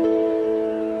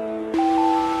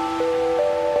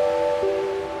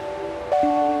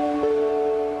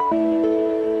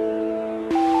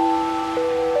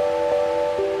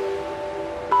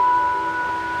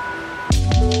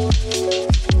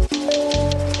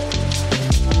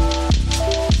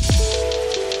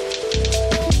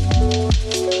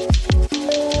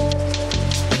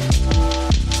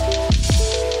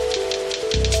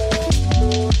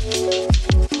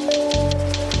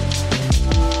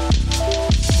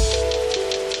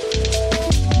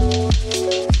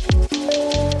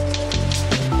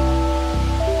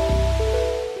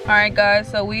 Alright guys,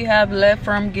 so we have left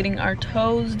from getting our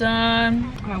toes done.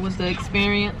 How was the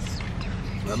experience?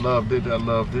 I loved it. I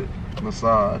loved it.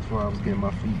 Massage while I was getting my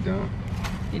feet done.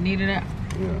 You needed it?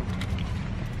 Yeah.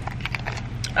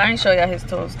 I ain't show y'all his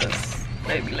toes because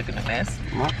they be looking a mess.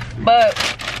 But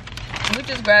we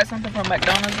just grabbed something from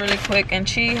McDonald's really quick, and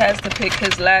Chi has to pick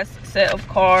his last set of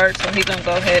cards, so he's gonna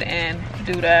go ahead and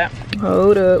do that.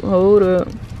 Hold up, hold up.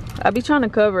 I be trying to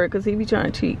cover it because he be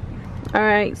trying to cheat.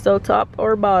 Alright, so top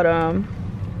or bottom?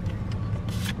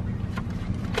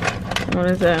 What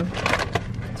is that?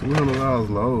 $200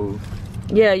 Lowe's.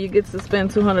 Yeah, you get to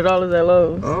spend $200 at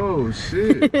Lowe's. Oh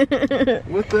shit.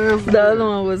 What the hell? The other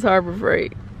one was Harbor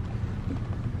Freight.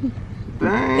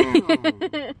 Damn.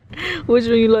 Which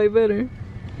one you like better?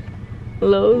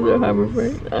 Lowe's or Harbor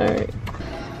Freight? Alright.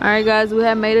 Alright guys, we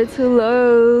have made it to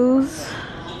Lowe's.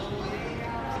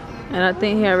 And I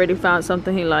think he already found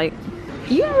something he liked.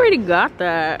 You already got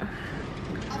that.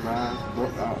 Nah, no,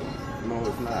 it's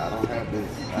not. I don't have this.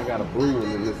 I got a blue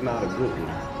one and it's not a good one.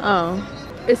 Oh,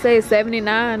 it says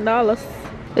 $79.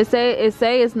 It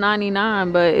say it's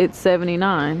 99, but it's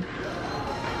 79.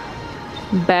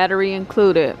 Battery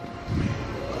included.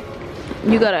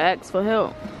 You gotta ask for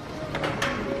help.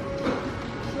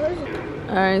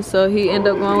 All right, so he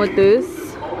ended up going with this.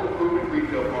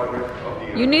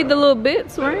 You need the little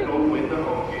bits, right?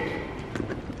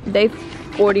 They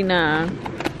 $49.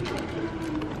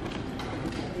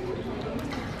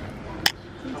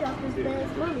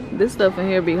 This stuff in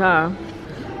here be high.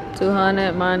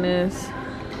 200 minus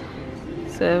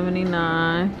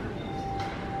 79.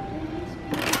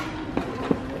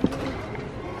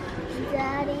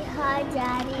 Daddy, hi,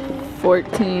 Daddy.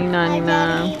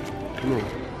 $14.99. Come on.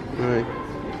 All right.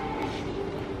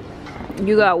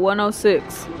 You got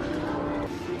 106.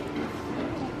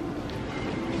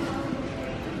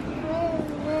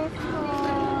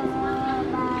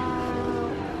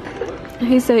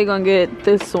 He said he gonna get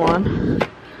this one.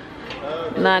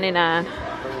 99.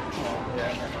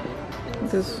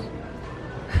 This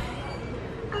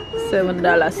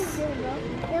 $7.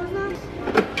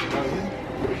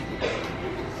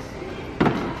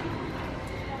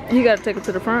 You gotta take it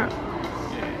to the front.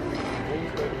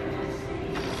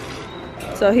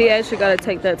 So he actually gotta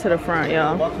take that to the front,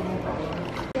 y'all.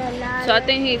 So I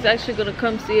think he's actually gonna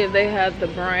come see if they have the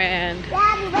brand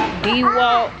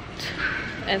DeWalt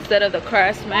instead of the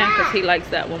Craftsman, because he likes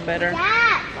that one better.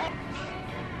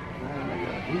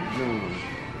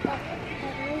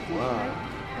 Wow.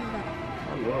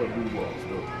 I love DeWalt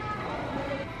stuff.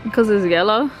 Because it's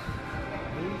yellow?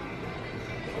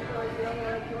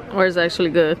 Or it's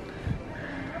actually good?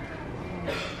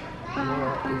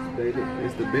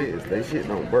 It's the bits. They shit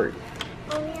don't break.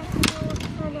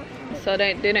 So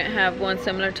they didn't have one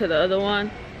similar to the other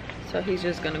one. So he's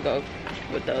just gonna go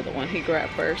with the other one he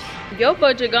grabbed first. Your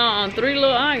budget gone on 3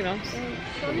 little items.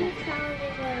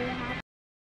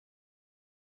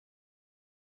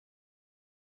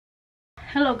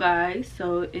 Hello guys,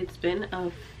 so it's been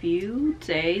a few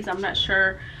days. I'm not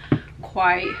sure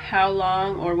quite how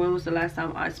long or when was the last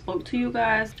time I spoke to you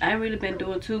guys. I ain't really been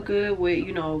doing too good with,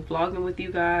 you know, vlogging with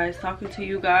you guys, talking to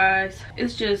you guys.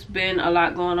 It's just been a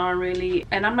lot going on really,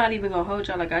 and I'm not even gonna hold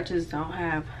y'all, like I just don't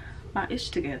have my ish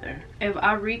together. If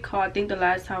I recall, I think the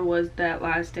last time was that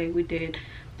last day we did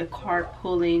the card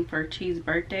pulling for Chi's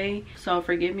birthday, so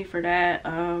forgive me for that.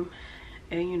 And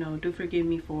you know, do forgive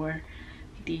me for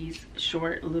these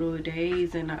short little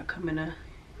days and not coming to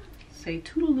say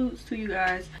toodaloots to you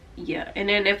guys. Yeah, and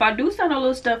then if I do sound a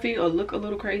little stuffy or look a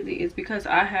little crazy, it's because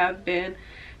I have been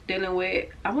dealing with,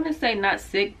 I want to say not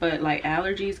sick, but like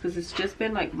allergies, because it's just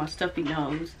been like my stuffy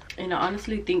nose. And I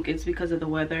honestly think it's because of the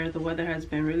weather. The weather has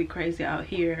been really crazy out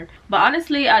here. But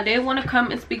honestly, I did want to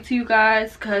come and speak to you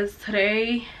guys because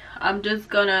today I'm just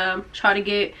gonna try to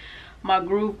get my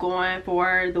groove going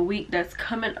for the week that's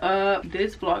coming up.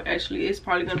 This vlog actually is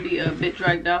probably gonna be a bit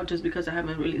dragged out just because I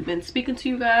haven't really been speaking to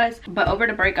you guys. But over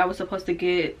the break I was supposed to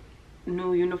get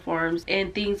new uniforms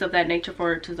and things of that nature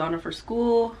for Tizana for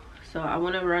school. So I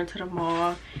want to run to the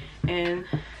mall and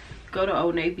go to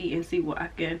Old Navy and see what I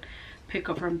can pick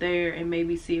up from there, and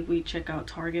maybe see if we check out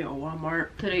Target or Walmart.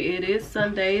 Today it is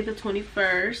Sunday the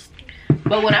 21st.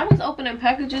 But when I was opening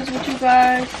packages with you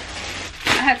guys,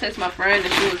 I had texted my friend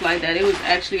and she was like that it was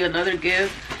actually another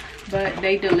gift, but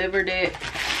they delivered it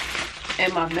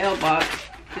in my mailbox.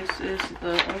 This is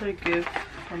the other gift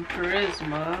from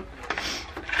Charisma.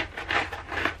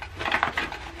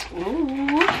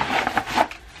 Ooh.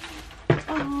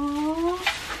 Oh.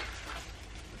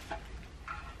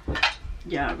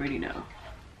 Yeah, I already know.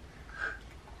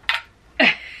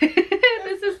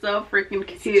 This is so freaking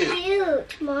cute. It's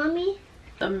cute, mommy.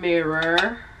 The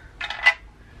mirror.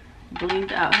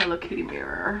 Blinged out Hello Kitty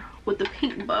mirror with the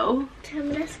pink bow.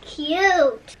 Tammy, that's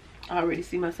cute. I already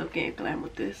see myself getting glam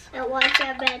with this. And watch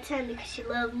out bad Tammy because she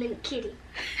loves Minnie Kitty.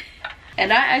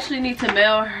 And I actually need to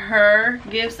mail her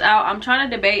gifts out. I'm trying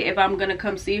to debate if I'm gonna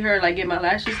come see her, like get my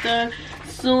lashes done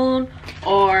soon,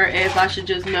 or if I should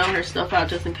just mail her stuff out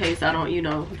just in case I don't, you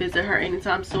know, visit her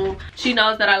anytime soon. She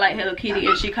knows that I like Hello Kitty,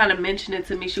 and she kind of mentioned it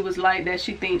to me. She was like that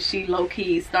she thinks she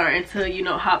low-key starting to, you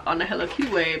know, hop on the Hello Kitty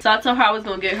wave. So I told her I was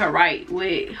gonna get her right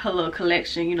with her little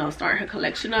collection, you know, start her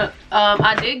collection up.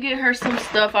 I did get her some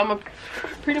stuff. I'm gonna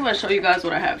pretty much show you guys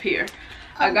what I have here.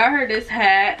 I got her this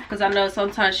hat because I know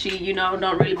sometimes she, you know,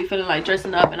 don't really be feeling like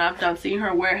dressing up, and I've done seen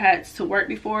her wear hats to work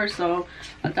before, so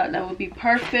I thought that would be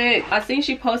perfect. I seen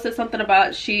she posted something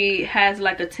about she has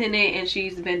like a tenant and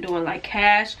she's been doing like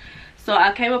cash, so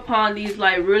I came upon these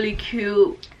like really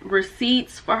cute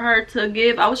receipts for her to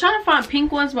give. I was trying to find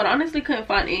pink ones, but I honestly couldn't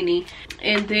find any.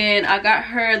 And then I got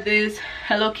her this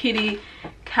Hello Kitty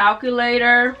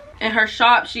calculator. In her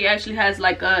shop, she actually has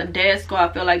like a desk, so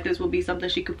I feel like this will be something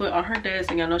she could put on her desk,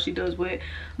 and I know she does with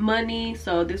money,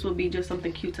 so this will be just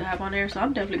something cute to have on there. So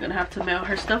I'm definitely gonna have to mail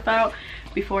her stuff out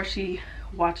before she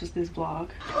watches this vlog.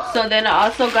 So then I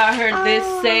also got her this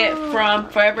set from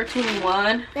Forever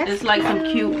 21. It's like some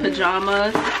cute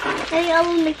pajamas. Hey, I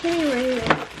want the kitty right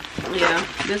here. Yeah,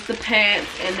 this is the pants,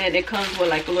 and then it comes with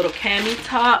like a little cami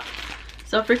top.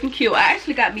 So freaking cute. I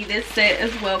actually got me this set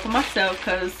as well for myself,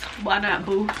 because why not,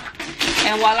 boo?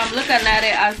 And while I'm looking at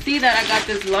it, I see that I got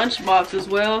this lunchbox as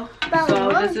well.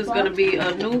 So this is going to be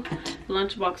a new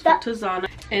lunchbox for Tizana.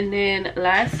 And then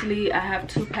lastly, I have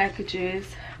two packages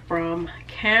from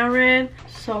Karen.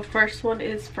 So first one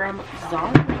is from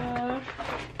Zara.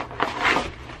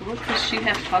 What could she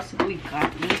have possibly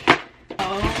got me?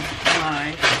 Oh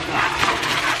my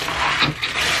god.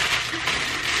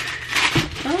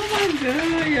 Oh my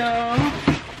god, y'all.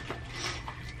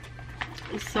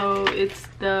 So it's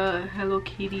the Hello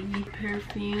Kitty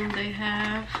perfume they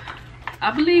have.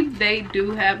 I believe they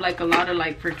do have like a lot of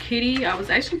like for kitty. I was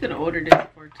actually gonna order this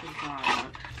for Tizana.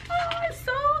 Oh, it's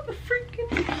so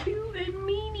freaking cute and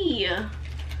meanie.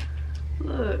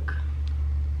 Look.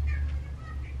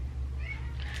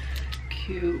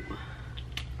 Cute.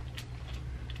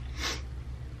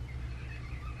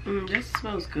 This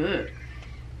smells good.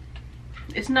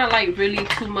 It's not like really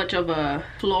too much of a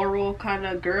floral kind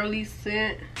of girly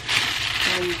scent.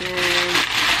 And then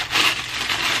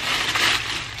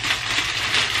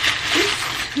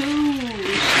it's two.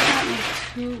 She got me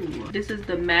two. This is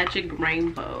the Magic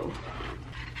Rainbow.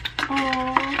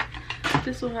 Oh,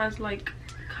 this one has like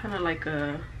kind of like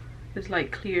a, it's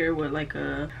like clear with like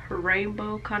a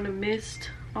rainbow kind of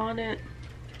mist on it.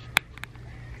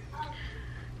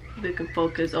 They can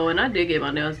focus. Oh, and I did get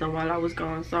my nails done while I was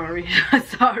gone. Sorry.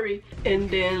 Sorry. And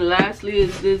then lastly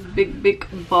is this big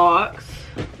box.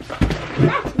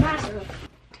 That's massive.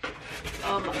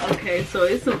 Okay, so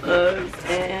it's some Uggs,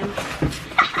 and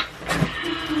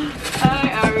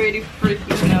I already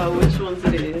freaking know which ones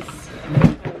it is.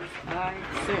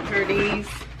 sent her these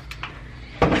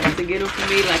to get them for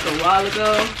me like a while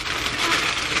ago.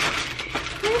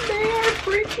 And they are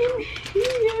freaking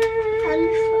here.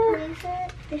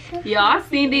 Yeah, I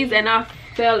seen these and I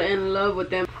fell in love with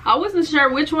them. I wasn't sure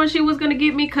which one she was gonna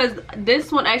get me because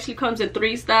this one actually comes in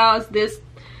 3 styles. This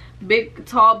big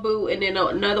tall boot, and then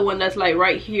another one that's like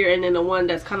right here, and then the one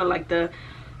that's kind of like the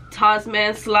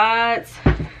Tasman slides.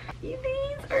 These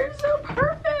are so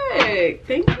perfect.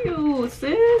 Thank you,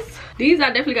 sis. These I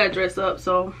definitely gotta dress up,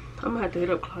 so I'm gonna have to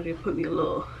hit up Claudia, put me a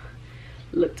little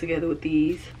look together with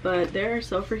these. But they're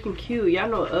so freaking cute. Y'all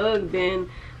know UGG been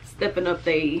stepping up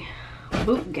they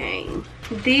boot game.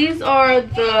 These are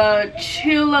the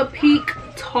Chilla Peak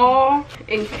Tall,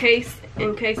 in case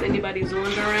anybody's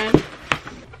wondering.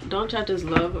 Don't y'all just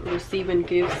love receiving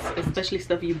gifts, especially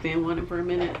stuff you've been wanting for a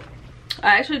minute?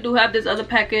 I actually do have this other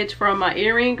package from my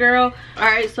earring girl. All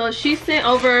right, so she sent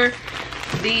over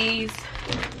these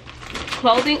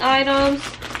clothing items.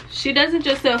 She doesn't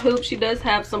just sell hoops, she does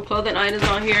have some clothing items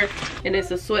on here, and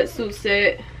it's a sweatsuit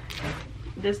set.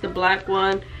 This is the black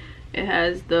one. It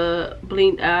has the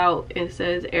blinged out, it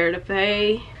says Air to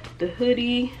Faye. The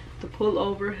hoodie, the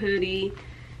pullover hoodie,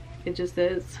 it just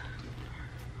says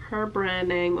her brand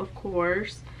name, of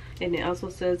course, and it also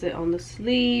says it on the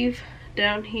sleeve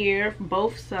down here,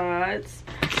 both sides.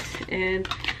 And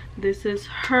this is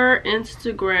her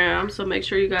Instagram, so make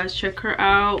sure you guys check her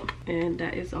out. And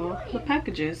that is all the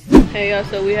packages. Hey y'all,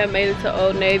 so we have made it to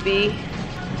Old Navy,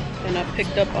 and I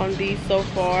picked up on these so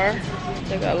far.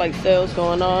 They got like sales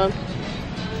going on,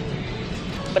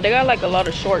 but they got like a lot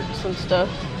of shorts and stuff.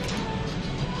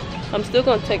 I'm still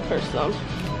gonna take her some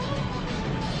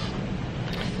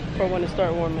for when it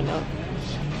start warming up.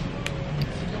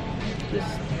 This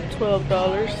is $12.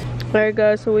 All right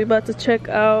guys, so we about to check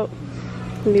out.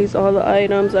 These are all the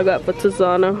items I got for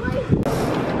Tizana.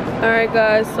 All right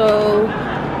guys, so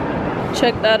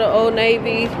checked out of Old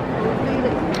Navy,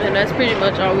 and that's pretty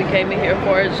much all we came in here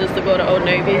for, is just to go to Old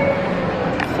Navy.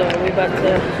 So we about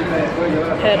to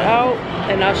head out,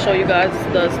 and I'll show you guys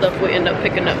the stuff we end up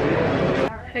picking up.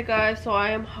 Hey guys, so I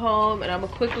am home, and I'm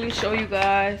gonna quickly show you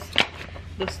guys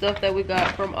the stuff that we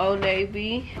got from Old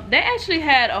Navy. They actually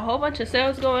had a whole bunch of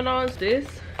sales going on. This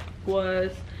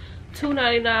was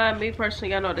 $2.99. Me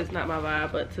personally, I know that's not my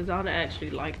vibe, but Tizana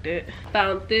actually liked it.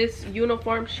 Found this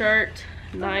uniform shirt,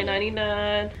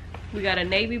 $9.99. We got a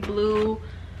navy blue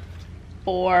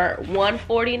for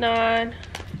 $1.49.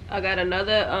 I got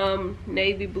another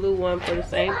navy blue one for the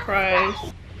same price.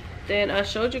 Then I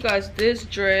showed you guys this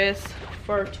dress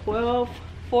for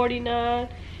 $12.49.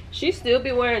 She still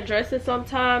be wearing dresses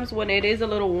sometimes when it is a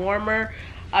little warmer.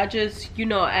 I just, you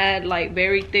know, add like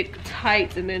very thick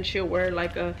tights, and then she'll wear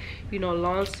like a, you know,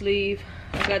 long sleeve.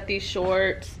 I got these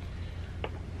shorts,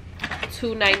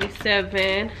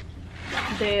 $2.97.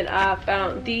 Then I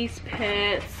found these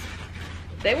pants.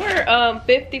 They were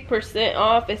 50%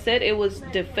 off. It said it was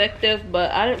defective,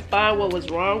 but I didn't find what was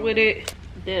wrong with it.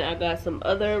 Then I got some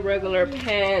other regular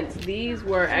pants. These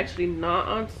were actually not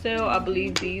on sale. I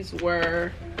believe these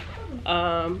were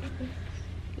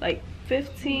like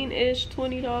 15-ish,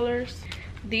 $20.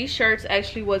 These shirts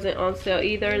actually wasn't on sale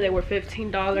either. They were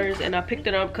 $15, and I picked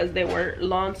it up because they were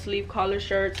long sleeve collar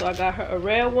shirts. So I got her a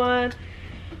red one,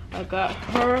 I got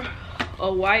her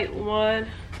a white one.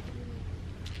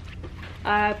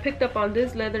 I picked up on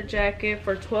this leather jacket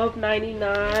for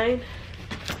 $12.99.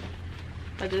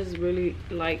 I just really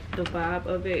like the vibe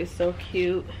of it. It's so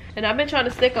cute. And I've been trying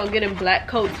to stick on getting black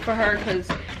coats for her because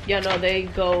y'all know they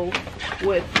go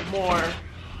with more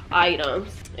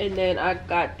items. And then I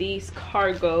got these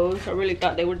cargos. I really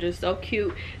thought they were just so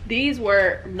cute. These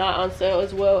were not on sale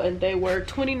as well, and they were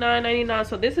 $29.99.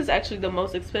 So this is actually the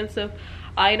most expensive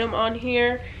item on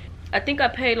here. I think I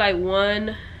paid like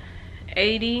 $180,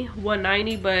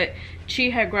 $190, but Chi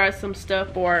had grabbed some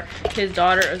stuff for his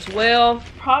daughter as well.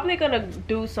 Probably gonna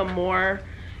do some more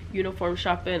uniform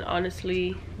shopping,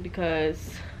 honestly,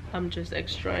 because I'm just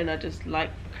extra and I just like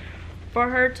for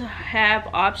her to have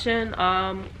option.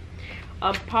 I'm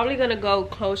probably gonna go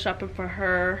clothes shopping for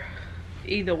her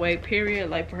either way, period,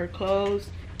 like for her clothes.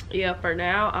 Yeah, for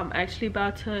now I'm actually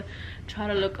about to try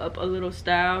to look up a little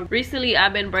style. Recently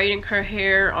I've been braiding her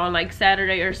hair on like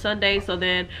Saturday or Sunday, so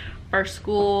then for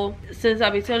school, since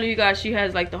I've been telling you guys she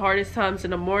has like the hardest times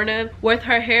in the morning, with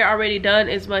her hair already done,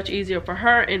 it's much easier for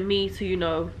her and me to, you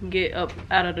know, get up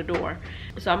out of the door.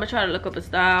 So I'm gonna try to look up a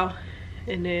style,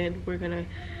 and then we're gonna,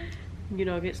 you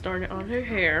know, get started on her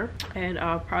hair, and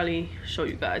I'll probably show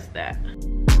you guys that.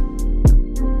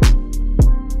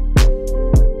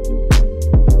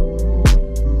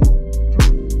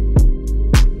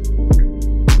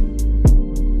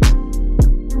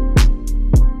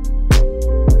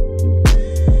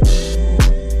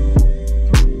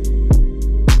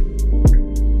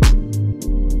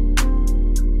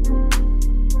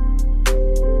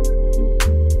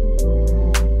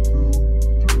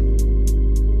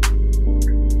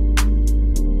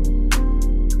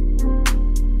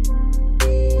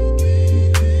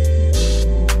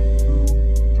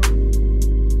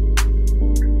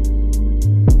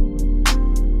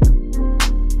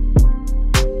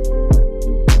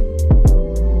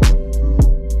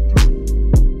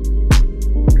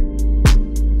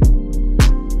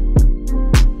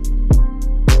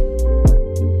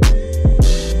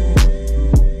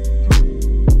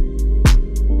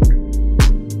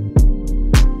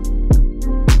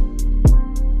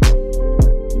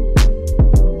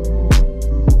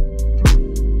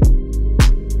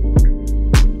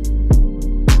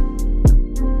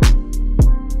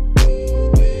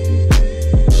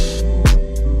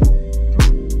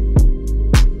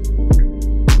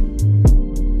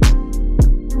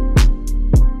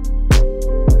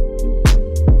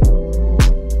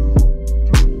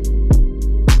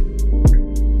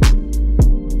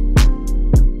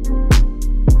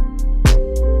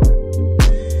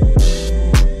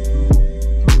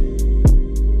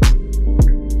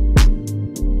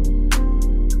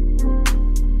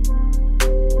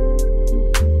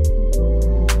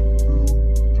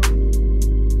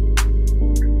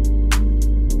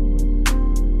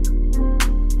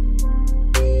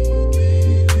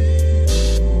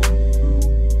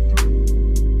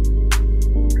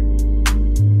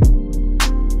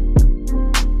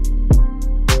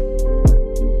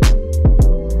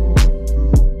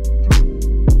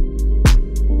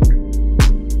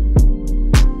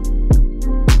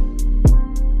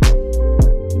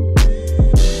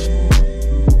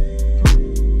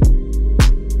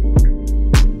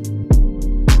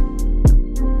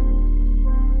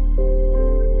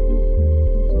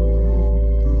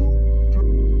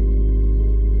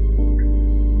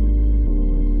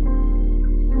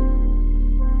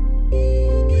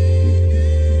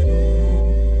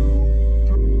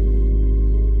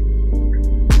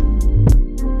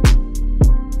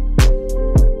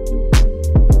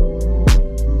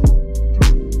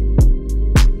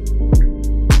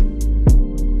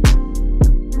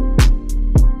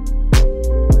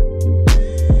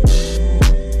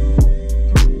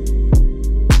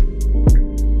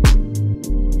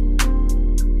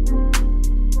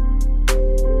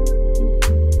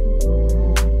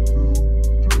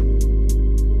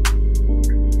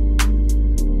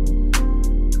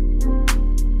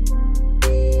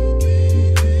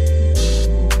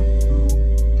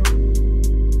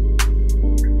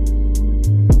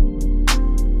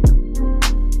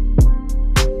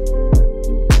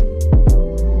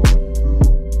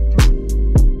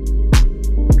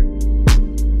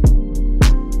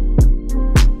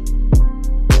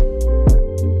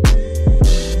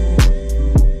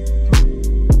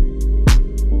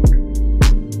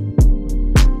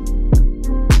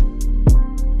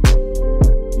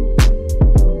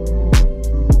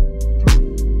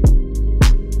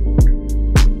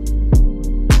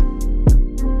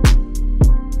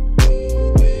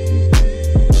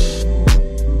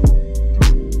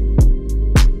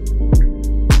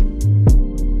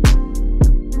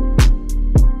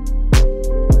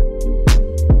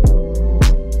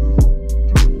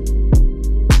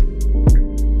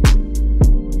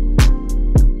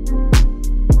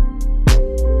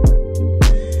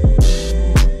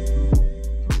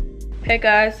 Hey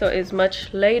guys, so it's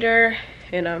much later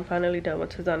and I'm finally done with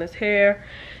Tizana's hair.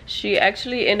 She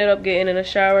actually ended up getting in the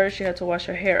shower. She had to wash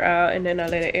her hair out and then I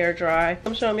let it air dry.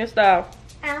 I'm showing your style.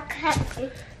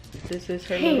 Okay. This is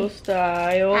her little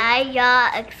style. Hi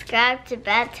y'all, subscribe to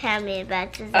Bad Tammy and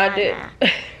Bad Tizana.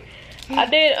 I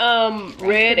did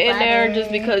red in there just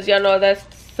because y'all know that's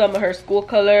some of her school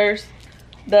colors.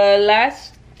 The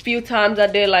last few times I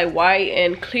did like white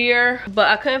and clear, but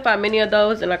I couldn't find many of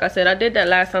those, and like I said, I did that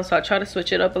last time, so I tried to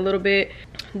switch it up a little bit.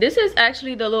 This is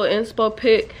actually the little inspo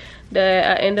pic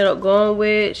that I ended up going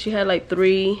with. She had like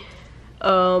 3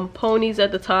 ponies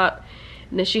at the top,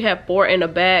 and then she had 4 in the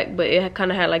back, but it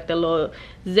kind of had like the little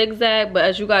zigzag. But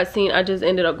as you guys seen, I just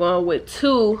ended up going with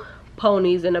 2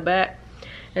 ponies in the back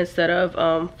instead of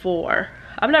 4.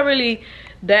 I'm not really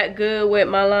that good with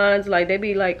my lines, like they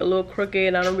be like a little crooked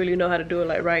and I don't really know how to do it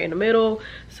like right in the middle,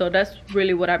 so that's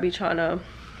really what I be trying to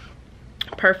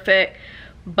perfect,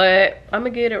 but I'm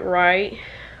gonna get it right.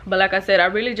 But like I said, I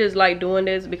really just like doing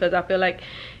this because I feel like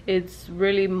it's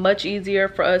really much easier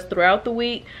for us throughout the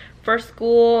week for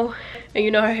school, and you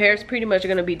know her hair is pretty much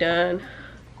gonna be done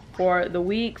for the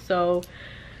week. So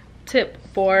tip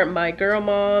for my girl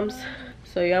moms.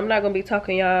 So yeah, I'm not gonna be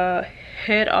talking y'all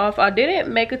head off. I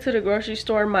didn't make it to the grocery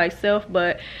store myself,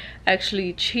 but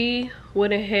actually Chi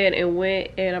went ahead and went,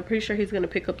 and I'm pretty sure he's gonna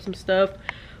pick up some stuff.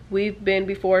 We've been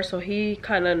before, so he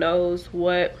kind of knows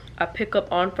what I pick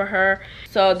up on for her.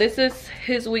 So this is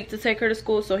his week to take her to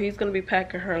school, so he's gonna be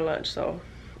packing her lunch, so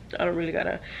I don't really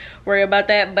gotta worry about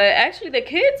that. But actually the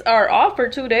kids are off for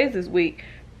 2 days this week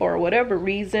for whatever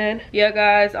reason. Yeah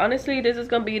guys, honestly this is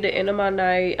gonna be the end of my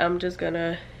night. I'm just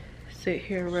gonna sit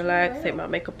here and relax, take my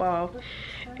makeup off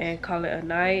and call it a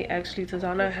night. Actually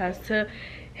Tizana has to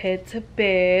head to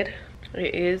bed.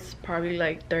 It is probably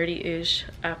like 30-ish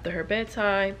after her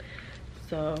bedtime,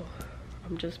 so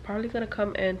I'm just probably gonna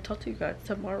come and talk to you guys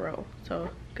tomorrow. So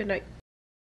good night.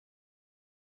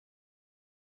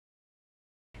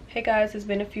 Hey guys, it's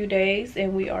been a few days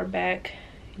and we are back,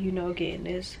 you know, getting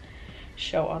this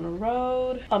show on the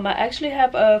road. I actually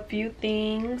have a few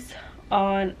things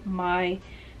on my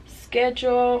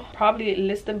schedule, probably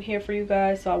list them here for you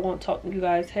guys, so I won't talk you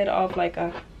guys head off like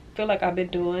I feel like I've been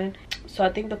doing. So I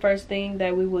think the first thing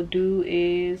that we will do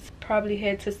is probably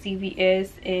head to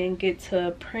CVS and get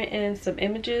to printing some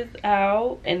images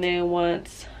out, and then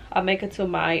once I make it to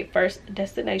my first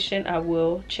destination I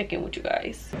will check in with you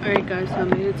guys. Alright guys, so I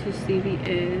made it to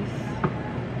CVS,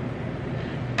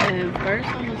 and first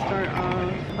I'm gonna start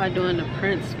off by doing the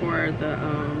prints for the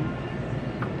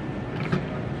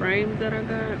frames that I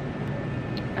got.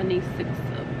 I need 6 of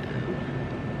them.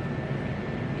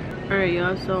 Alright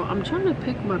y'all, so I'm trying to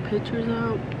pick my pictures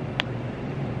out,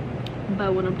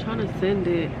 but when I'm trying to send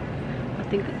it, I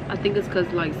think it's because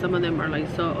like some of them are like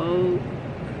so old,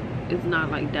 it's not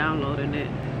like downloading it.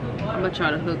 I'm gonna try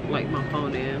to hook like my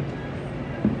phone in.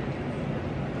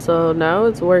 So now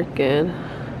it's working,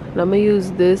 and I'm gonna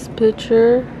use this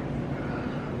picture.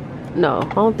 No,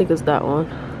 I don't think it's that one.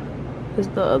 It's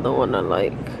the other one I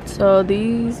like. So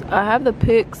these, I have the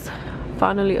pics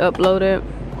finally uploaded.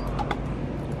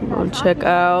 I'm gonna check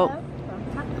out.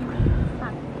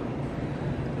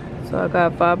 So I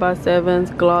got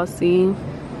 5x7s glossy.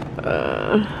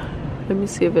 Let me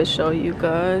see if it show you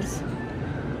guys.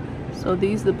 So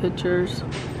these the pictures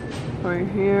right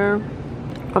here.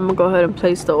 I'm gonna go ahead and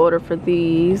place the order for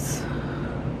these.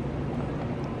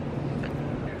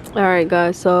 All right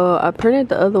guys, so I printed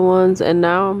the other ones and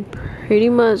now I'm pretty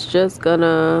much just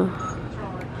gonna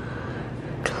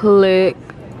click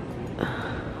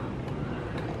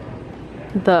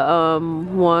the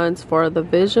ones for the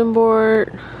vision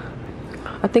board.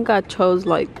 I think I chose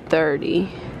like 30,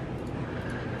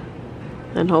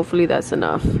 and hopefully that's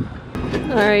enough.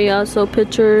 All right y'all, so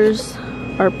pictures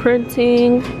are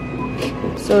printing.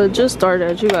 So it just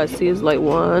started, as you guys see, it's like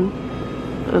 1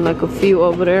 and like a few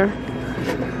over there,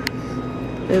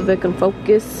 if it can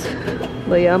focus.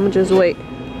 But yeah, I'm gonna just wait.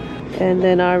 And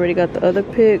then I already got the other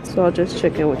pics, so I'll just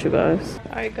check in with you guys.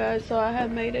 All right guys, so I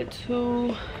have made it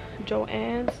to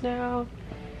Joann's now.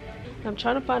 I'm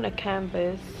trying to find a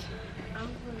canvas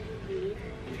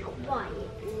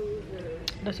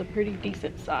that's a pretty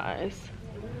decent size.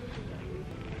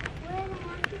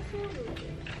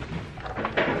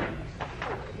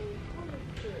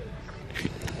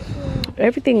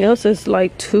 Everything else is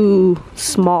like too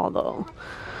small though.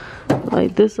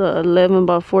 Like this 11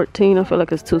 by 14, I feel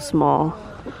like it's too small.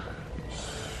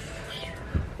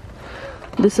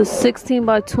 This is 16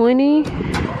 by 20.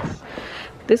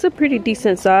 This is a pretty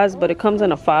decent size, but it comes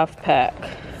in a 5-pack.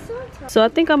 So I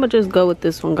think I'm gonna just go with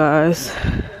this one guys,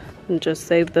 and just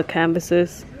save the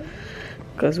canvases,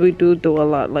 because we do a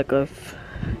lot like of,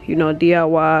 you know,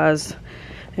 DIYs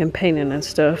and painting and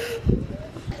stuff.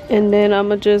 And then I'm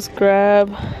gonna just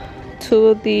grab 2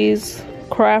 of these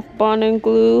craft bonding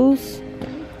glues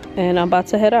and I'm about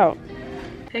to head out.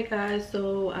 Hey guys,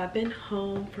 so I've been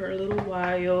home for a little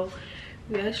while.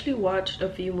 We actually watched a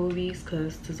few movies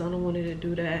because Tizana wanted to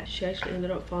do that. She actually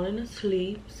ended up falling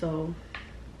asleep, so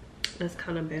that's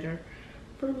kind of better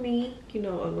for me, you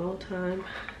know, a long time.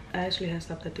 I actually had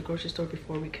stopped at the grocery store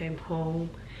before we came home,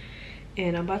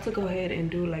 and I'm about to go ahead and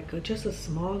do like just a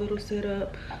small little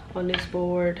setup on this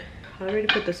board. I already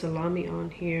put the salami on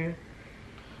here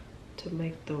to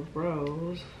make the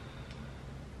rolls,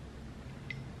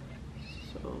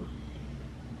 so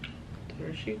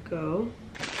there she go.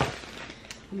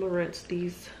 I'm gonna rinse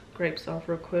these grapes off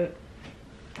real quick.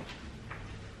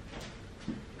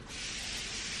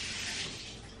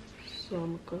 So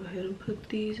I'm gonna go ahead and put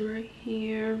these right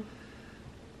here.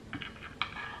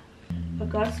 I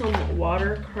got some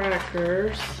water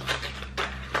crackers.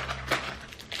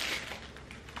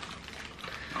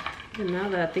 And now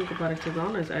that I think about it,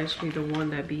 Tizana is actually the one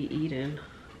that be eating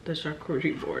the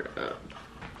charcuterie board up.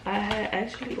 I had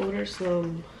actually ordered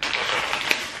some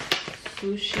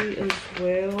sushi as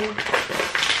well,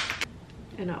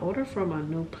 and I ordered from a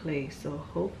new place, so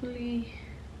hopefully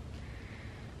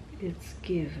it's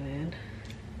given,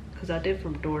 because I did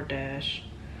from DoorDash.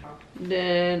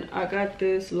 Then I got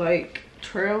this like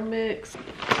trail mix.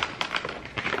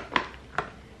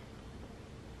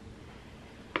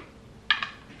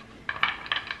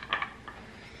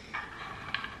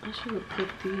 I should have put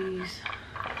these.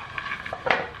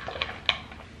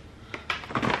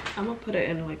 I'm gonna put it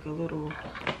in like a little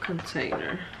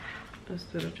container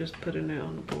instead of just putting it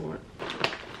on the board.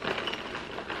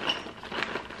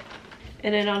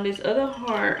 And then on this other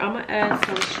heart, I'm gonna add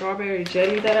some strawberry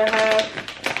jelly that I have,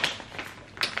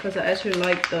 because I actually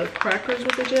like the crackers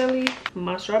with the jelly.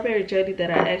 My strawberry jelly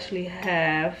that I actually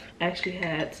have actually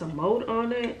had some mold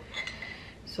on it,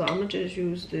 so I'm gonna just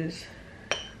use this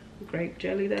grape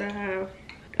jelly that I have.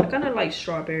 I kind of like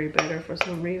strawberry better for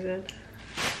some reason.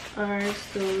 Alright,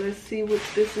 so let's see what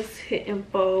this is hitting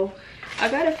for. I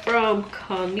got it from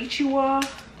Konnichiwa.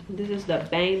 This is the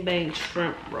Bang Bang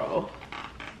shrimp roll.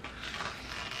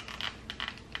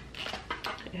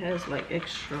 It has like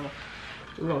extra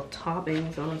little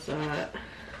toppings on the side.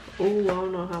 Oh, I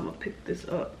don't know how I'm gonna pick this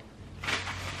up.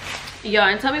 Yeah,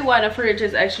 and tell me why the fridge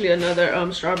is actually another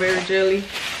strawberry jelly.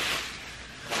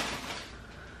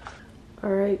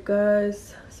 Alright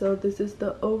guys, so this is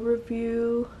the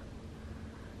overview.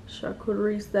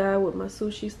 Charcuterie style with my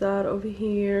sushi side over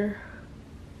here.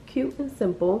 Cute and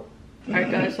simple. Alright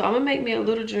guys, so I'm gonna make me a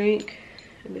little drink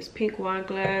in this pink wine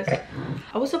glass.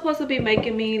 I was supposed to be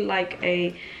making me like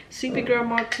a Sleepy Girl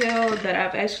mocktail that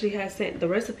I've actually had sent the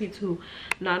recipe to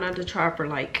Nana to try for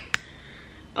like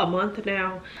a month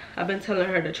now. I've been telling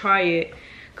her to try it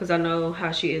because I know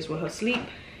how she is with her sleep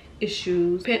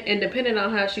issues, and depending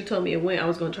on how she told me it went, I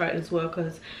was gonna try it as well,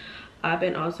 because I've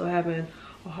been also having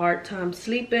a hard time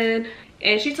sleeping.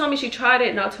 And she told me she tried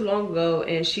it not too long ago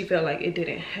and she felt like it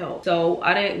didn't help, so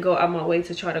I didn't go out my way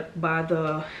to try to buy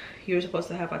the, you're supposed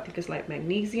to have, I think it's like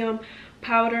magnesium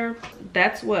powder.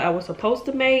 That's what I was supposed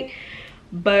to make,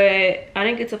 but I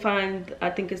didn't get to find,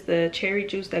 I think it's the cherry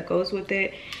juice that goes with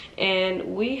it.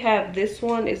 And we have this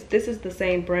one, this is the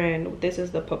same brand. This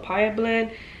is the papaya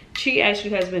blend. She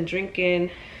actually has been drinking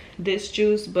this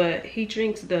juice, but he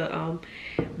drinks the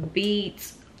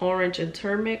beets, orange and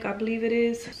turmeric, I believe it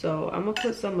is. So I'm gonna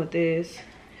put some of this.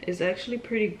 It's actually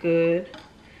pretty good.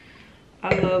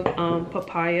 I love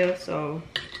papaya, so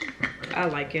I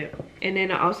like it. And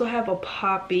then I also have a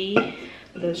poppy,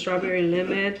 the strawberry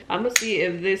lemon. I'm gonna see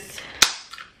if this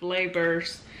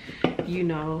flavors, you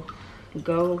know,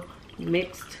 go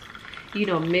mixed, you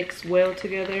know, mix well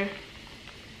together.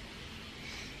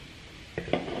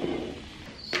 So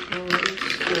let me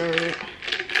stir it.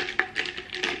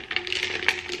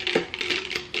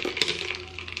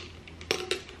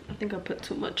 I think I put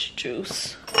too much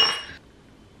juice.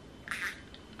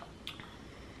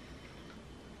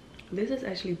 This is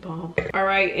actually bomb. All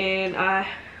right, and I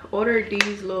ordered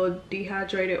these little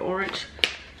dehydrated orange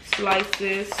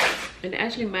slices, and it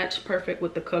actually matched perfect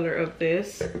with the color of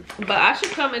this. But I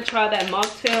should come and try that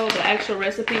mocktail, the actual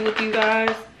recipe, with you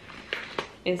guys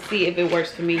and see if it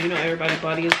works for me. You know, everybody's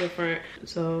body is different.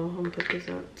 So I'm gonna put this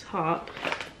on top.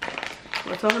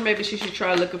 I told her maybe she should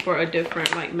try looking for a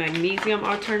different like magnesium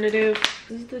alternative.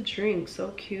 This is the drink, so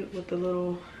cute with the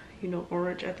little, you know,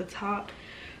 orange at the top.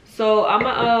 So I'm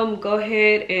gonna go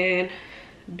ahead and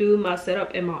do my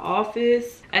setup in my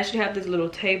office. I actually have this little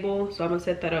table, so I'm gonna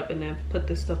set that up and then put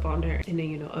this stuff on there and then,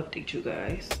 you know, update you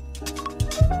guys.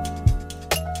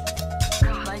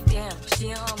 Like damn, she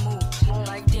in her mood.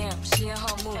 Like damn, she in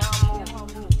her mood.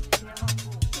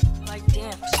 Like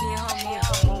damn, she in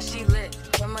her mood. She lit,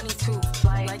 her money too.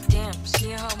 Like damn,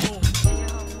 she in her mood.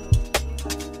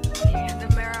 In the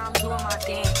mirror, I'm doing my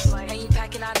dance. Ain't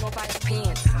packing out nobody's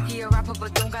pants. He a rapper,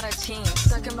 but don't got a chance.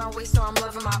 Stuck in my waist, so I'm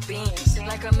loving my bands.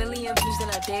 Like a million views in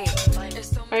a day.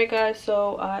 Alright guys,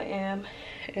 so I am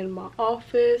in my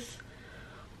office,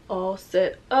 all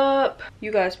set up.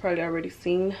 You guys probably already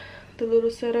seen the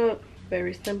little setup.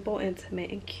 Very simple,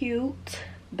 intimate, and cute.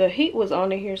 The heat was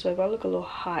on in here, so if I look a little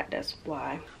hot, that's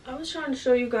why. I was trying to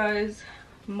show you guys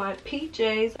my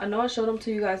PJs. I know I showed them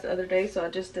to you guys the other day, so I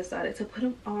just decided to put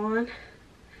them on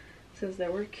since they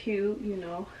were cute, you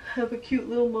know. Have a cute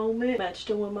little moment. Matched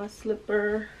them with my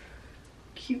slipper.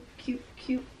 Cute, cute,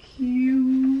 cute,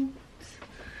 cute.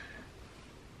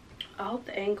 I hope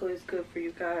the angle is good for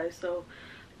you guys. So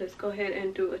let's go ahead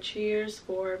and do a cheers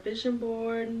for vision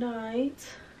board night.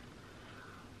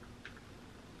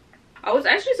 I was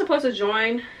actually supposed to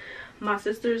join my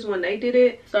sisters when they did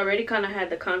it, so I already kind of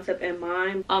had the concept in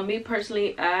mind. Me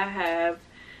personally, I have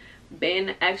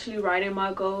been actually writing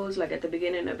my goals. Like at the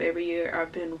beginning of every year,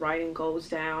 I've been writing goals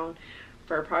down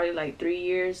for probably like 3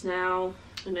 years now,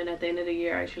 and then at the end of the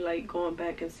year I actually like going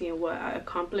back and seeing what I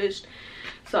accomplished.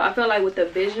 So I felt like with the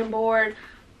vision board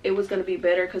it was going to be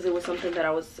better because it was something that I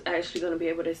was actually going to be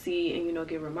able to see and, you know,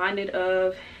 get reminded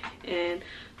of and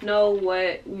know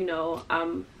what, you know,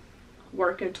 I'm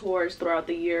working towards throughout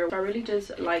the year. I really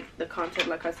just like the concept,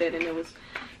 like I said, and it was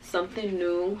something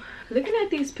new. Looking at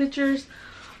these pictures,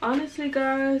 honestly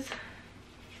guys,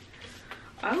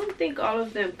 I don't think all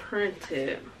of them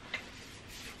printed.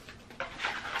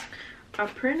 I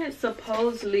printed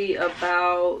supposedly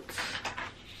about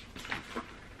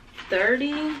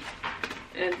 30,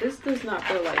 and this does not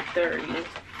feel like 30.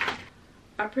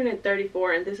 I printed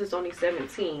 34 and this is only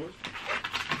 17.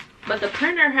 But the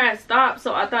printer had stopped,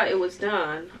 so I thought it was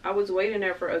done. I was waiting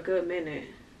there for a good minute.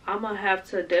 I'm gonna have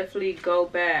to definitely go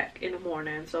back in the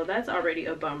morning, so that's already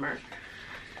a bummer.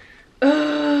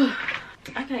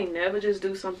 I can't never just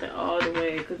do something all the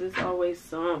way because it's always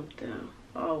something.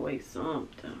 Always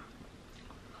something.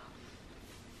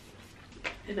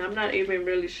 And I'm not even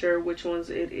really sure which ones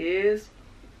it is.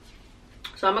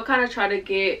 So I'm gonna kind of try to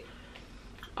get,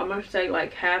 I'm gonna say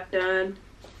like half done,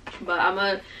 but I'm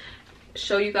gonna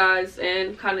show you guys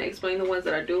and kind of explain the ones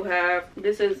that I do have.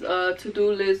 This is a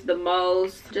to-do list the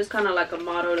most, just kind of like a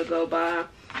motto to go by.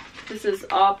 This is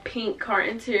all pink car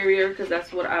interior because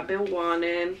that's what I've been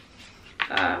wanting.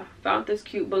 Found this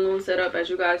cute balloon setup. As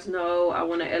you guys know, I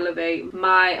want to elevate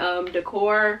my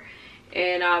decor,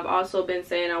 and I've also been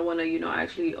saying I want to, you know,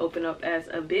 actually open up as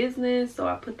a business, so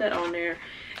I put that on there.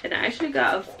 And I actually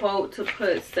got a quote to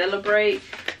put celebrate,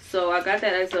 so I got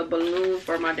that as a balloon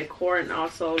for my decor, and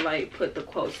also like put the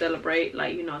quote celebrate,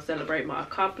 like, you know, celebrate my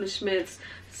accomplishments,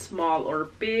 small or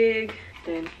big.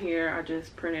 Then here I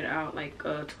just printed out like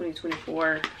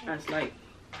 2024 as like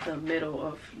the middle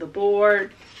of the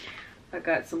board. I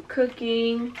got some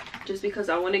cooking just because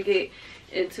I want to get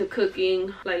into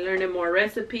cooking, like learning more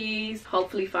recipes,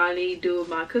 hopefully finally do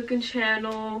my cooking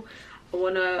channel. I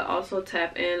want to also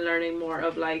tap in learning more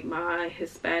of like my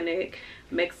Hispanic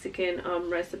Mexican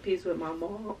recipes with my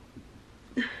mom.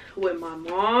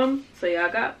 So yeah,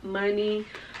 I got money,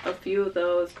 a few of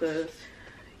those, because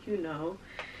you know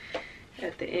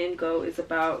at the end goal is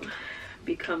about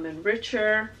becoming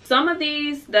richer. Some of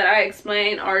these that I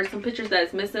explained are some pictures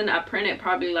that's missing. I printed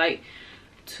probably like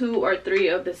 2 or 3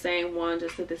 of the same one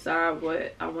just to decide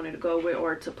what I wanted to go with,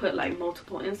 or to put like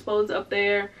multiple inspos up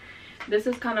there. This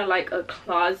is kind of like a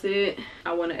closet.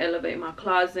 I want to elevate my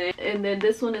closet. And then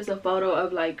this one is a photo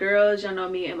of like girls. Y'all know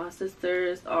me and my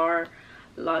sisters are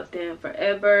locked in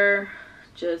forever,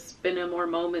 just spending more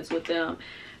moments with them,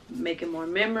 making more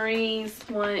memories.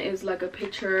 One is like a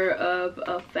picture of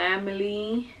a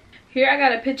family. Here I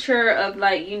got a picture of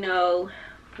like, you know,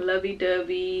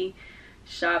 lovey-dovey,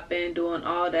 shopping, doing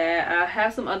all that. I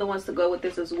have some other ones to go with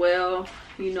this as well,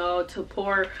 you know, to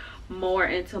pour more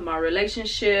into my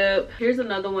relationship. Here's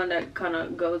another one that kind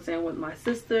of goes in with my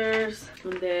sisters.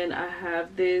 And then I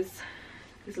have this.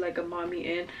 It's like a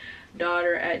mommy and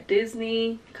daughter at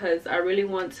Disney, because I really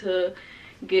want to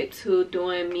get to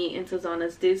doing me and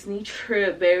Tazana's Disney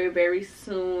trip very, very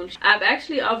soon. I've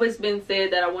actually always been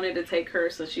said that I wanted to take her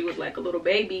since she was like a little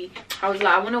baby. I was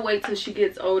like, I want to wait till she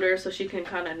gets older so she can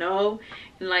kind of know.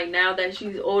 And like now that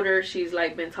she's older, she's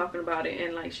like been talking about it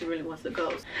and like she really wants to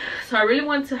go. So I really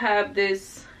want to have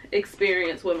this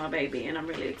experience with my baby, and I'm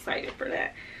really excited for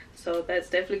that. So that's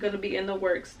definitely going to be in the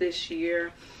works this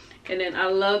year. And then I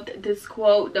loved this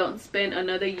quote, don't spend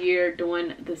another year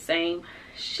doing the same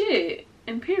shit,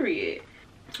 and period.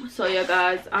 So yeah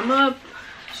guys, I'm gonna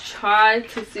try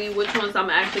to see which ones I'm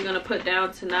actually gonna put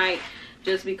down tonight,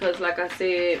 just because like I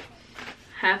said,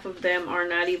 half of them are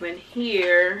not even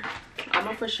here. I'm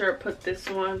gonna for sure put this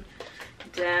one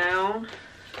down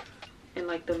in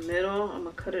like the middle. I'm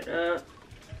gonna cut it up.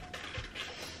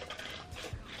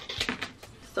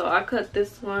 So I cut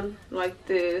this one like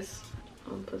this.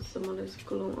 I'm gonna put some of this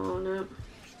glue on it.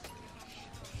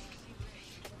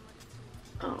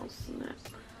 Oh snap.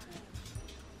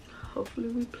 Hopefully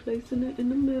we placing it in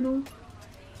the middle.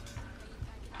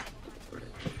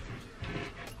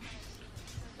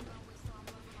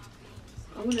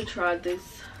 I'm gonna try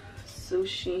this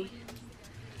sushi.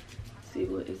 See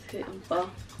what it's hitting for.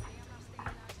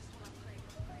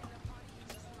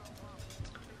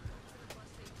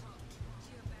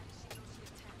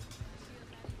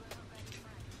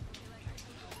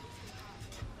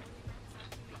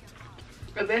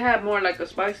 If it had more like a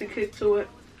spicy kick to it,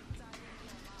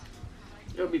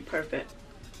 it'll be perfect.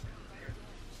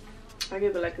 I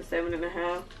give it like a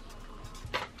 7.5.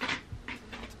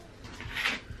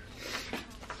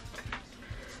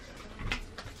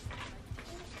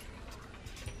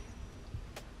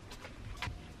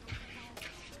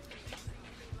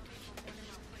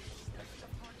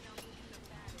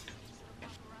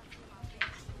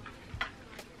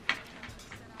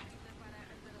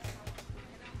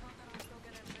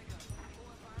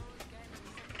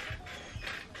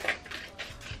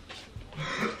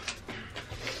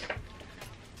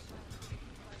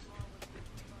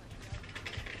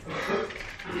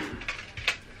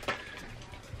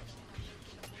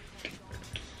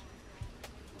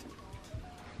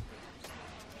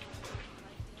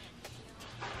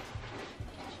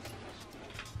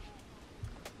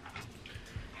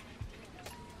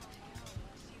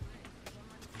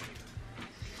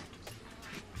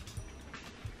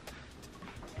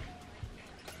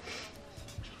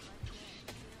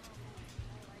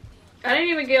 I didn't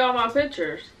even get all my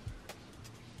pictures.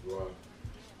 What?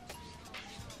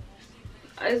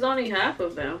 It's only half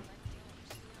of them.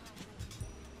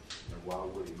 And why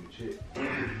wouldn't you check?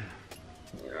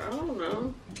 I don't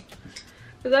know.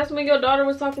 Because that's when your daughter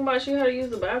was talking about she had to use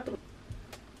the bathroom.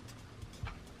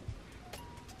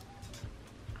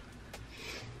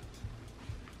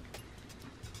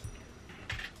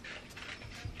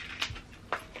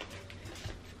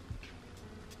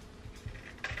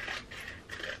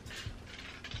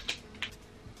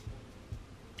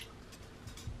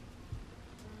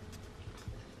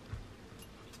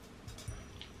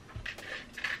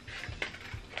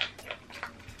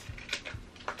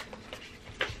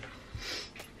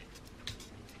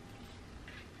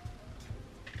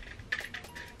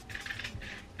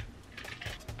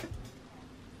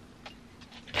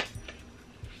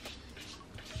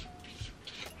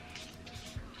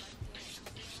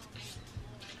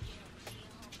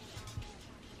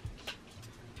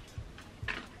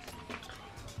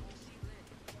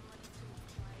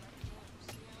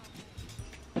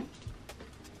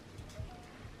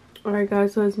 Alright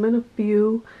guys, so it's been a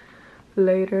few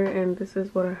later and this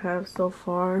is what I have so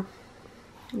far.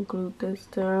 I'll glue this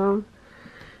down.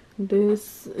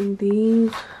 This and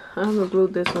these. I haven't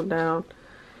glued this one down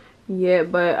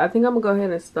yet, but I think I'm gonna go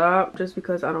ahead and stop just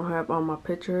because I don't have all my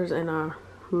pictures and I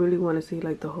really want to see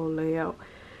like the whole layout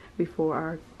before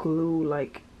I glue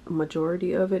like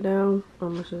majority of it down.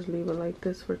 I'm gonna just leave it like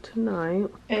this for tonight.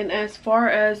 And as far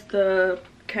as the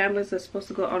canvas that's supposed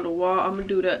to go on the wall, I'm gonna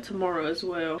do that tomorrow as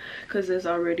well because it's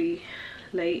already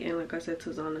late and like I said,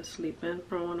 Tazana's sleeping.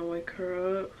 I don't want to wake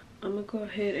her up. I'm gonna go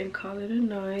ahead and call it a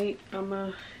night. I'm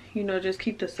gonna, you know, just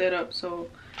keep the setup so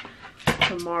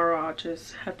tomorrow I'll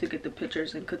just have to get the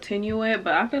pictures and continue it.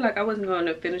 But I feel like I wasn't going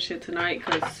to finish it tonight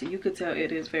because you could tell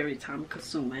it is very time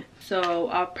consuming. So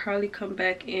I'll probably come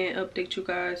back and update you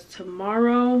guys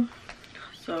tomorrow.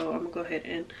 So I'm gonna go ahead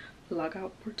and log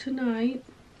out for tonight.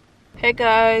 Hey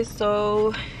guys,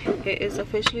 so it is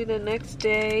officially the next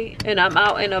day and I'm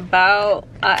out and about.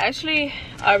 I actually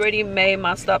already made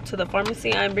my stop to the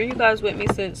pharmacy. I bring you guys with me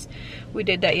since we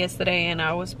did that yesterday and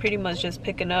I was pretty much just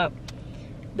picking up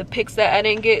the pics that I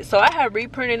didn't get. So I had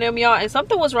reprinted them, y'all, and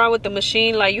something was wrong with the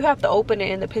machine. Like, you have to open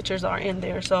it and the pictures are in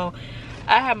there. So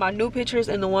I have my new pictures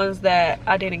and the ones that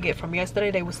I didn't get from yesterday,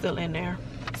 they were still in there.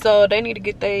 So they need to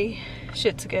get their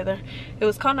shit together. It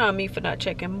was kind of on me for not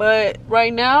checking, but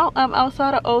right now I'm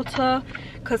outside of Ulta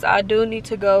because I do need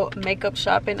to go makeup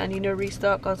shopping. I need to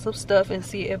restock on some stuff and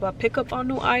see if I pick up on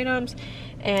new items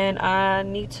and I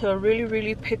need to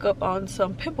really pick up on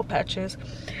some pimple patches,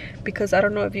 because I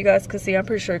don't know if you guys can see, I'm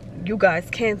pretty sure you guys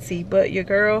can see, but your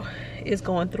girl is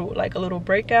going through like a little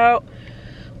breakout.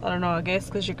 I don't know, I guess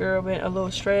because your girl been a little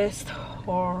stressed,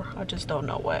 or I just don't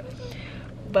know what,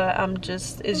 but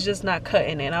it's just not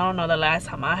cutting it. I don't know the last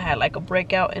time I had like a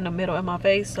breakout in the middle of my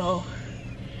face. So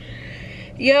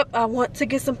yep, I want to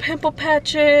get some pimple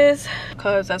patches,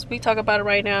 because as we talk about it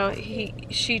right now,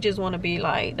 she just want to be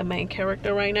like the main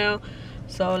character right now.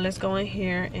 So let's go in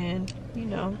here and, you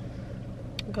know,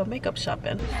 go makeup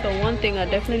shopping. So one thing I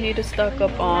definitely need to stock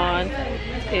up on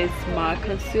is my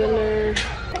concealer.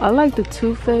 I like the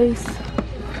Too Faced,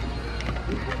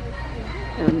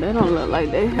 and they don't look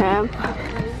like they have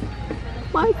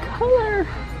my color.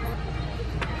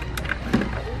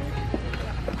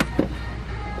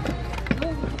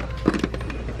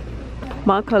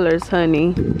 My color's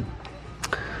Honey.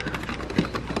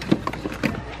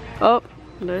 Oh,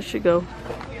 there she go.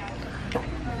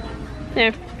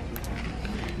 There.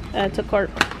 Add to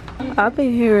cart. I've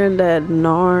been hearing that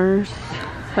NARS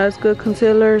has good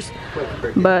concealers,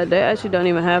 but they actually don't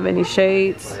even have any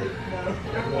shades,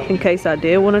 in case I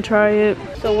did want to try it.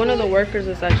 So one of the workers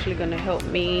is actually going to help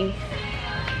me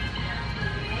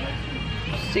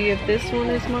see if this one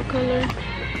is my color.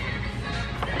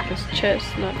 It's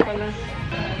chestnut color.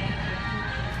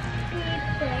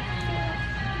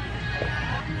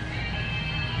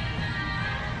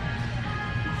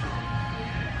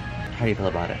 How do you feel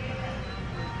about it?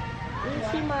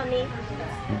 You see, mommy.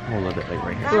 A little bit like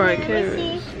right here. Right,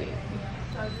 okay.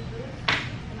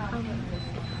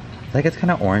 Like it's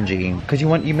kind of orangey, because you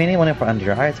mainly want it for under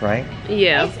your eyes, right?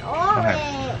 Yeah. It's orange. Okay.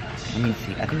 Let me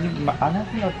see. I think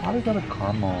honestly, I'll probably go with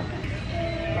caramel.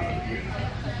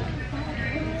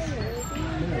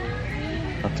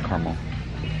 That's caramel.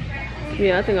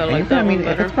 Yeah, I think I like that one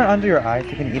better. If it's for under your eyes,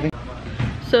 you can even.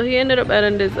 So he ended up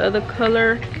adding this other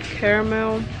color,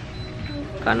 caramel.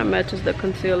 Kind of matches the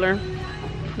concealer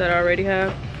that I already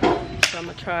have. So I'm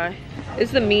gonna try.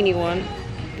 It's the mini one,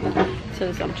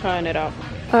 since I'm trying it out.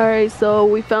 Alright, so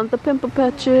we found the pimple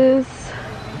patches.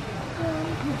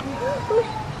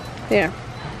 Here.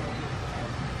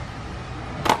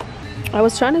 I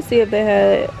was trying to see if they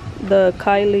had the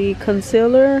Kylie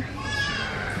concealer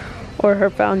or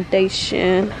her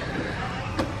foundation,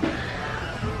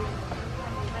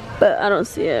 but I don't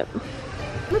see it.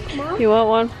 Look, Mom. You want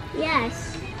one? Yes.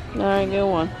 Alright, get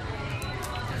one.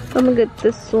 I'm gonna get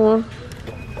this one.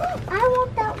 I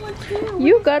want that one too.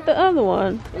 You got the other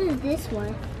one. What is this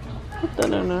one? Put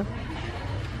that in there.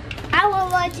 I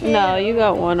want one too. No, you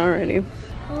got one already.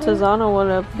 Tazana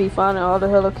wanna be finding all the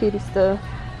Hello Kitty stuff.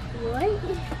 What?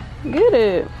 Get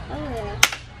it. Oh yeah.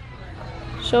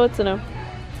 Show it to them.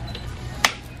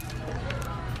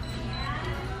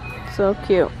 So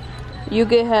cute. You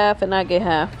get half and I get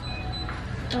half.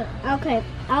 Okay,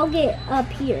 I'll get up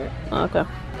here. Okay.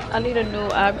 I need a new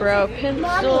eyebrow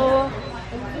pencil.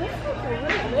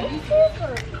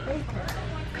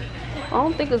 I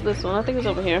don't think it's this one. I think it's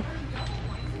over here.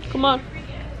 Come on.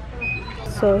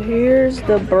 So here's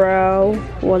the brow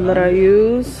one that I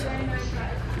use.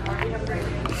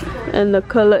 And the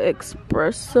color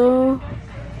Espresso.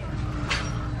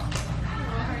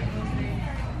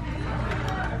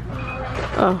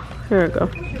 Oh, here we go.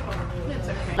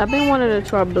 I've been wanting to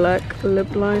try black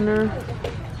lip liner.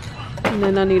 And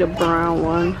then I need a brown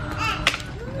one.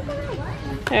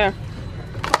 Here.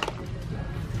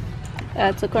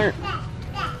 Add to cart.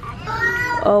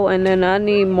 Oh, and then I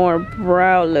need more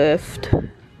brow lift.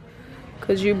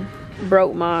 Because you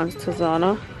broke mine,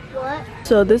 Tazana. What?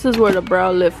 So this is where the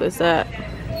brow lift is at.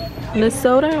 And it's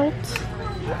sold out.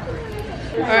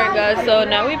 Alright guys, so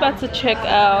now we about to check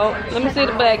out. Let me see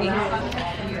the baggie.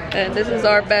 And this is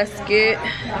our basket.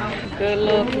 Good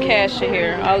little cash in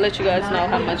here. I'll let you guys know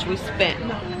how much we spent.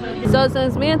 So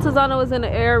since me and Tazana was in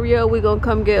the area, we're gonna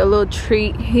come get a little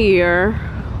treat here.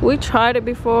 We tried it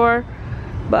before,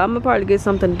 but I'm gonna probably get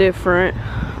something different.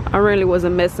 I really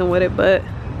wasn't messing with it, but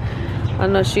I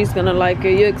know she's gonna like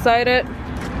it. You excited?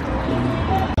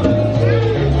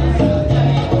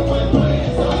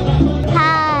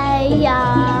 Hi,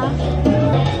 y'all.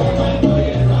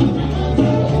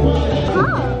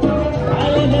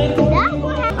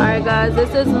 Alright guys,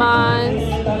 this is mine.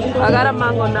 I got a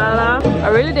mango nala. I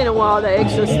really didn't want all the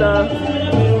extra stuff,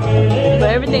 but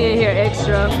everything in here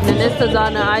extra. And then this is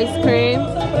on the ice cream,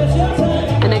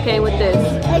 and it came with this.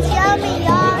 It's yummy,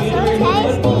 y'all. So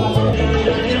tasty.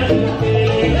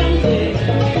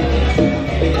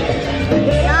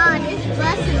 Y'all, this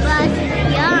busted bus is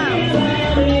yum.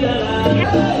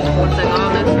 We'll take all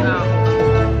this out.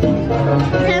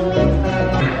 Tell me.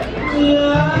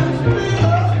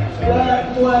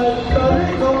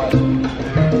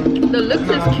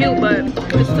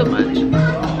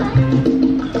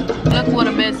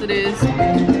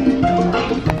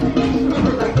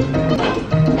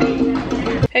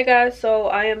 Hey guys, so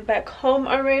I am back home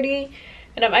already,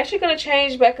 and I'm actually gonna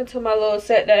change back into my little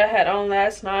set that I had on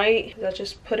last night. I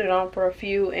just put it on for a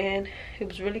few and it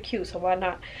was really cute, so why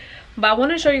not? But I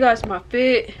want to show you guys my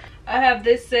fit. I have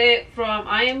this set from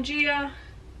IMG,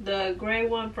 the gray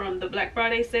one from the Black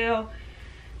Friday sale.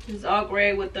 It's all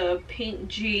gray with the pink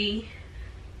G,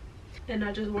 and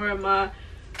I just wear my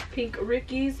pink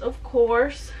Rickies, of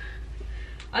course.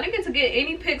 I didn't get to get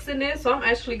any pics in this, so I'm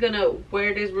actually gonna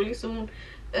wear this really soon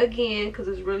again because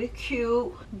it's really cute.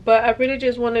 But I really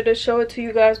just wanted to show it to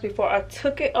you guys before I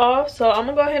took it off. So I'm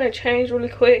gonna go ahead and change really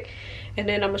quick, and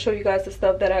then I'm gonna show you guys the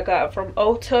stuff that I got from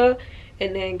Ulta,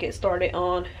 and then get started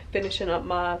on finishing up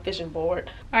my vision board.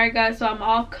 All right guys, so I'm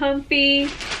all comfy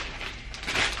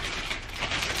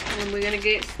and we're gonna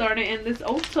get started in this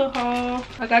Ulta haul.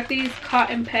 I got these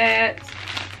cotton pads.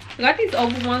 I got these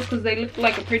oval ones because they look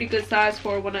like a pretty good size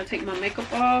for when I take my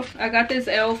makeup off. I got this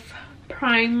e.l.f.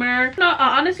 primer. No,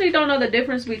 I honestly don't know the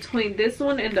difference between this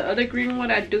one and the other green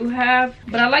one I do have,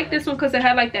 but I like this one because it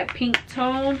had like that pink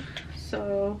tone,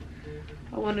 so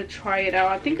I want to try it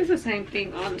out. I think it's the same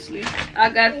thing, honestly. I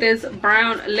got this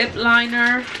brown lip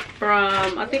liner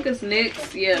from, I think it's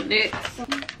NYX. Yeah,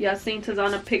 NYX. Y'all seen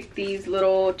Tazana pick these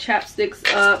little chapsticks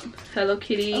up. Hello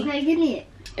Kitty. Okay, give me it.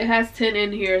 It has 10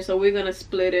 in here, so we're gonna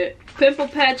split it. Pimple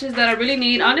patches that I really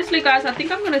need. Honestly guys, I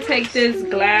think I'm gonna take this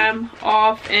glam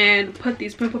off and put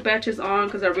these pimple patches on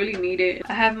because I really need it.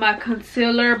 I have my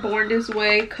concealer, Born This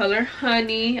Way, color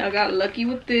Honey. I got lucky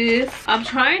with this. I'm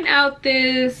trying out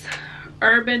this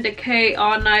Urban Decay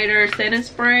all-nighter setting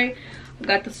spray. I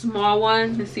got the small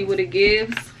one to see what it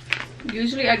gives.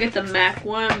 Usually I get the MAC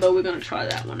one, but we're gonna try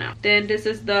that one out. Then this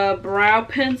is the brow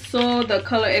pencil, the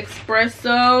color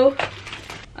Espresso.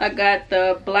 I got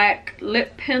the black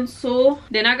lip pencil.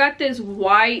 Then I got this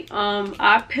white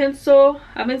eye pencil.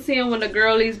 I've been seeing when the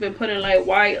girlies been putting like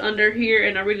white under here,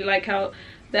 and I really like how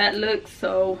that looks,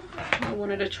 so I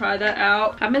wanted to try that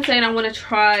out. I've been saying I want to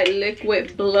try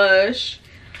liquid blush.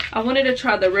 I wanted to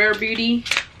try the Rare Beauty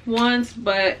ones,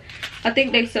 but I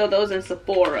think they sell those in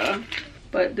Sephora.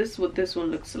 But this is what this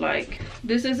one looks like.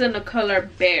 This is in the color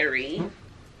Berry.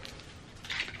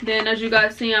 Then as you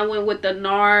guys see, I went with the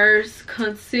NARS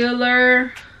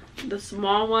concealer, the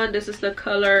small one. This is the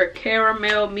color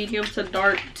Caramel Medium to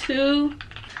Dark 2.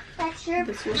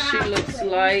 This is what she looks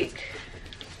like.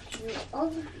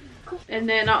 And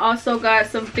then I also got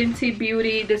some Fenty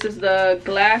Beauty. This is the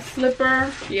glass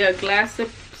slipper. Yeah, glass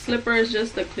slipper is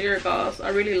just the clear gloss. I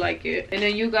really like it. And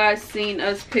then you guys seen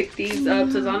us pick these up.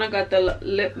 Tazana got the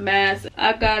lip mask.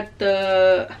 I got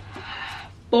the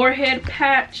forehead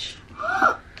patch.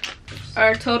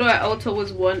 Our total at Ulta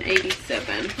was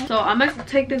 $187. So I'm gonna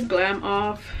take this glam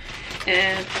off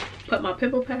and put my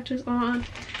pimple patches on,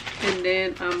 and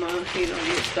then I'm gonna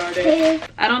get started.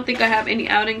 I don't think I have any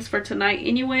outings for tonight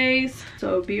anyways,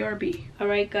 so BRB. All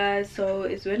right guys, so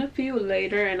it's been a few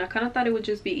later, and I kind of thought it would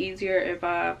just be easier if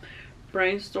I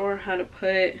brainstorm how to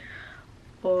put,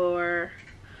 or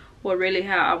really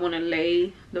how I want to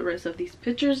lay the rest of these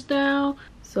pictures down.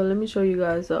 So let me show you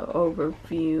guys an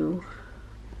overview.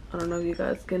 I don't know if you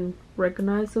guys can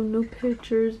recognize some new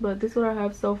pictures, but this is what I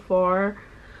have so far.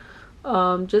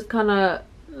 Just kind of,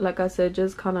 like I said,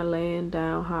 just kind of laying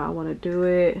down how I want to do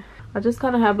it. I just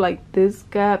kind of have like this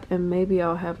gap, and maybe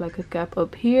I'll have like a gap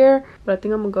up here, but I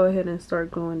think I'm gonna go ahead and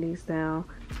start gluing these down.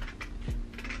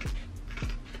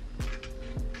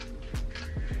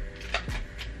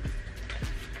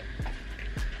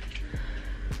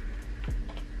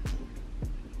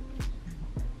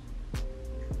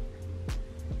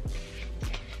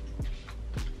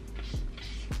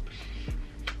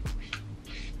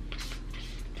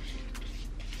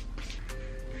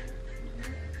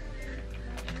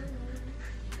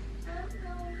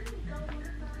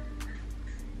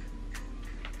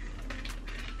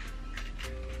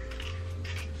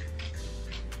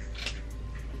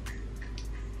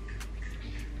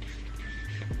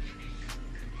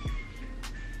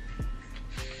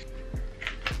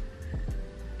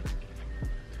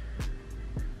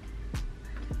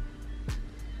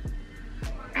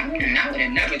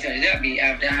 Never tell that be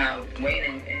after how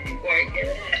Wayne and Corey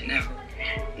did that. Never.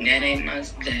 That ain't my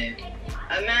style.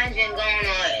 Imagine going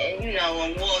on, you know,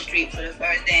 on Wall Street for the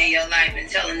first day of your life and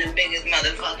telling the biggest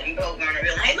motherfucking broker on the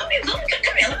real, hey, come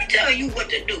here, let me tell you what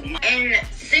to do. And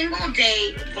single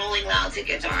day bowling alley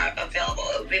tickets are available.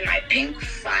 It'll be my Pink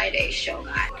Friday show,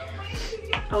 guys.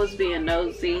 I was being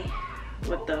nosy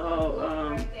with the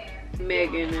whole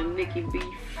Megan and Nikki beef.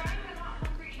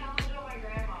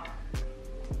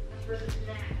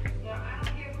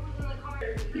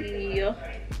 Yeah.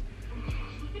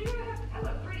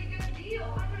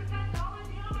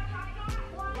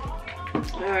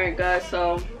 Alright guys,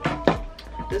 so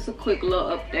this is a quick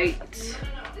little update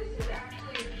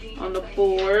on the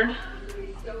board.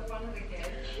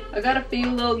 I got a few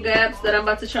little gaps that I'm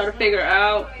about to try to figure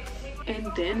out,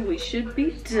 and then we should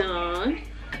be done.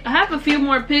 I have a few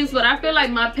more pins, but I feel like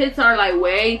my pins are like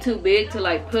way too big to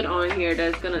like put on here.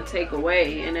 That's gonna take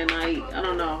away, and then I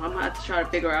don't know, I'm gonna have to try to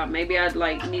figure out, maybe I'd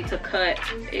like need to cut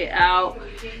it out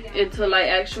into like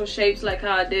actual shapes, like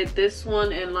how I did this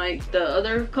one, and like the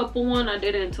other couple one I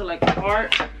did it into like a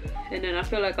heart. And then I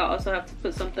feel like I also have to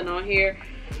put something on here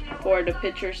for the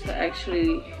pictures to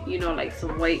actually, you know, like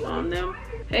some weight on them.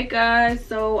 Hey guys,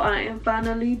 so I am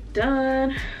finally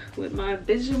done with my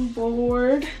vision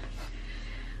board.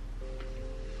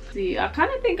 See, I kind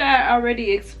of think I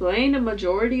already explained the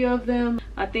majority of them.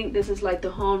 I think this is like the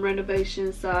home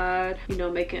renovation side, you know,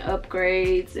 making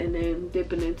upgrades, and then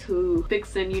dipping into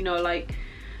fixing, you know, like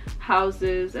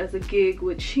houses as a gig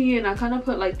with Chi. And I kind of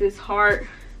put like this heart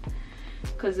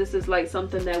because this is like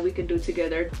something that we can do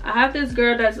together. I have this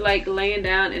girl that's like laying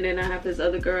down, and then I have this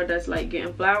other girl that's like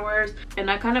getting flowers, and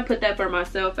I kind of put that for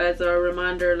myself as a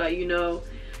reminder, like, you know,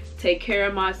 take care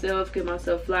of myself, give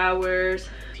myself flowers.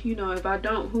 You know, if I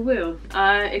don't, who will?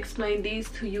 I explained these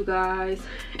to you guys,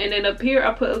 and then up here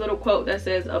I put a little quote that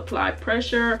says apply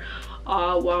pressure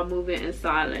while moving in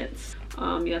silence.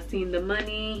 Y'all seen the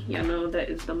money, y'all know that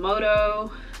is the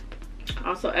motto.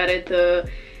 Also added the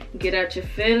get out your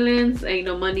feelings, ain't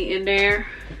no money in there,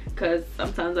 because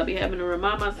sometimes I'll be having to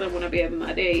remind myself when I be having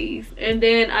my days. And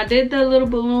then I did the little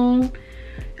balloon.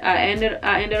 I ended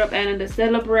up adding the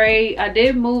celebrate. I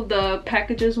did move the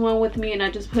packages one with me, and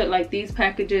I just put like these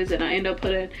packages, and I ended up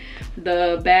putting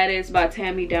the baddest by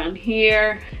Tammy down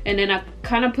here. And then I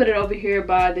kind of put it over here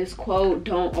by this quote,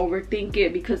 don't overthink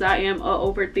it, because I am a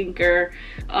overthinker.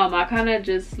 I kind of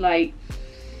just like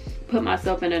put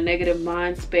myself in a negative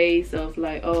mind space of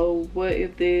like, oh, what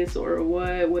if this, or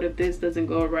what if this doesn't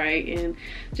go right, and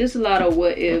just a lot of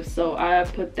what ifs. So I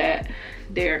put that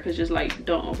there because just like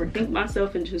don't overthink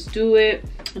myself and just do it.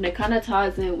 And it kind of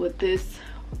ties in with this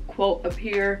quote up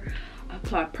here,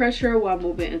 apply pressure while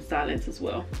moving in silence as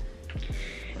well.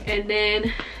 And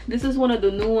then this is one of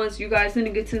the new ones. You guys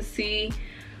didn't get to see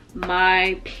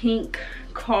my pink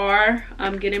car.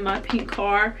 I'm getting my pink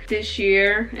car this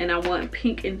year, and I want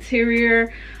pink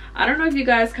interior. I don't know if you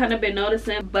guys kind of been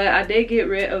noticing, but I did get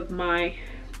rid of my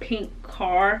pink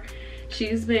car.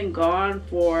 She's been gone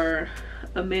for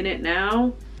a minute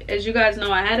now. As you guys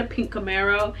know, I had a pink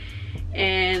Camaro,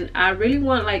 and I really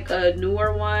want like a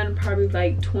newer one, probably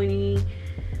like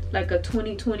a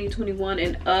 2020, 21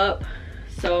 and up.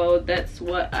 So that's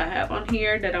what I have on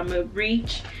here that I'm gonna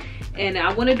reach. And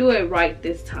I want to do it right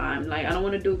this time. Like, I don't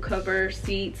want to do cover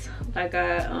seats like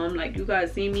like you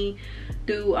guys see me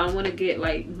do. I want to get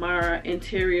like my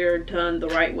interior done the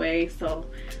right way. So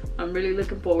I'm really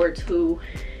looking forward to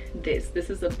this. This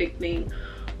is a big thing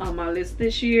on my list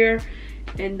this year.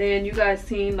 And then you guys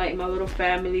seen like my little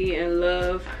family and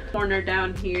love corner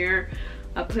down here.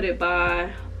 I put it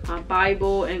by my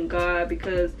Bible and God,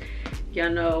 because y'all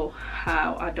know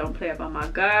how I don't play about my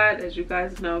God. As you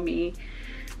guys know me,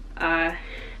 I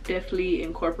definitely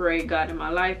incorporate God in my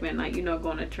life, and like, you know,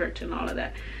 going to church and all of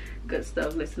that good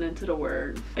stuff, listening to the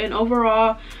word. And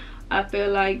overall, I feel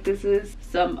like this is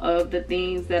some of the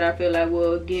things that I feel like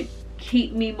will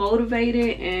keep me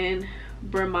motivated and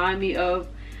remind me of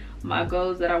my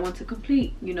goals that I want to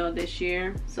complete, you know, this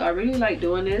year. So I really like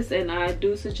doing this, and I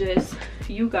do suggest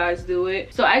you guys do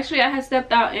it. So actually I had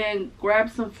stepped out and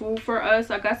grabbed some food for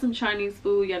us. I got some Chinese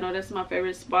food. Y'all know that's my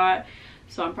favorite spot.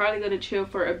 So I'm probably gonna chill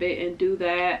for a bit and do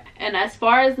that. And as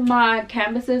far as my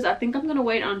canvases, I think I'm gonna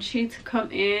wait on Chi to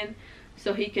come in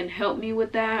so he can help me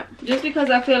with that, just because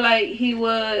I feel like he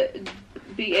would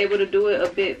be able to do it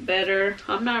a bit better.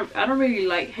 I don't really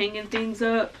like hanging things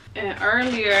up. And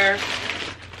earlier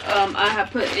I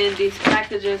have put in these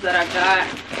packages that I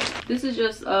got. This is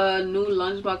just a new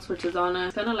lunchbox for Tizana.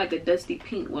 It's kind of like a dusty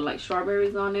pink with like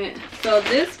strawberries on it. So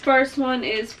this first one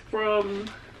is from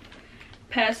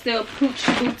Pastel Pooch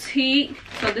Boutique.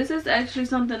 So this is actually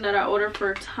something that I ordered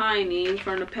for Tiny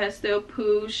from the Pastel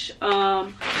Pooch.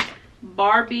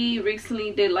 Barbie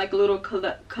recently did like a little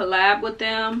collab with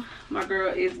them. My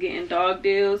girl is getting dog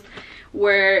deals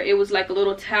where it was like a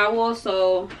little towel.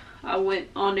 So I went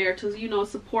on there to, you know,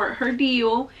 support her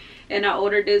deal, and I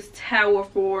ordered this towel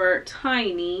for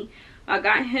Tiny. I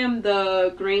got him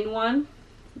the green one.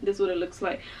 This is what it looks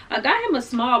like. I got him a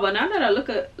small, but now that I look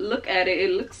at it, it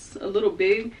looks a little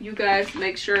big. You guys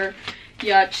make sure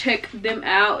y'all check them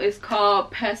out. It's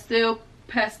called Pastel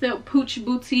Pooch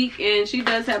Boutique, and she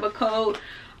does have a code.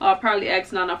 I'll probably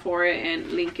ask Nana for it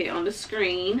and link it on the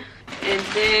screen. And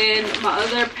then my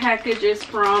other package is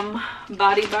from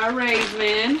Body by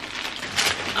Raven.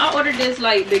 I ordered this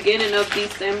like beginning of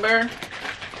December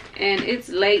and it's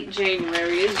late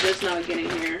January. It's just not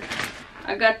getting here.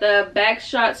 I got the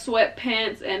Backshot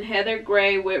sweatpants and heather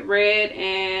gray with red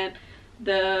and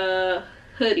the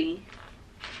hoodie.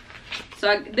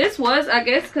 So this was, I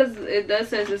guess, because it does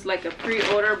says it's like a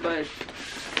pre-order, but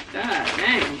god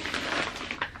dang.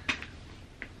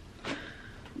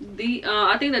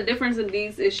 I think the difference in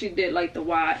these is she did like the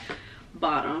wide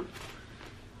bottom.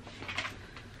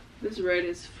 This red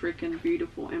is freaking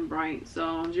beautiful and bright.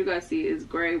 So as you guys see, it's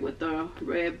gray with the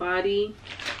red body.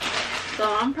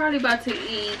 So I'm probably about to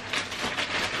eat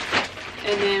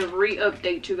and then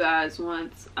re-update you guys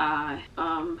once I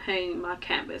hang my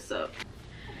canvas up.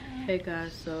 Hey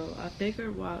guys, so I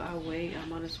figured while I wait, I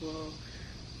might as well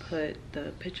put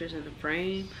the pictures in the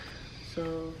frame.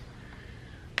 So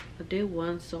I did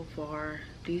one so far.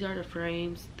 These are the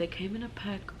frames. They came in a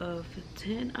pack of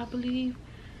 10, I believe,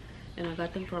 and I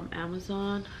got them from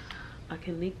Amazon. I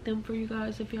can link them for you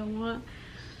guys if y'all want,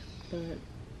 but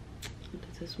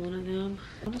this is one of them.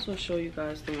 I'm just gonna show you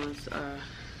guys the ones I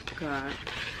got.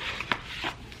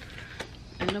 I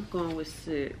ended up going with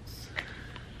 6.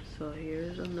 So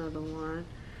here's another one.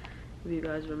 If you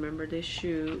guys remember this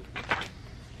shoot.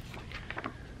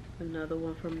 Another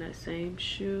one from that same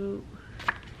shoot.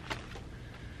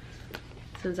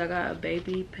 Since I got a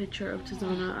baby picture of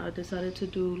Tizana, I decided to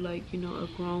do like, you know, a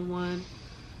grown one.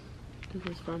 This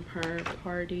was from her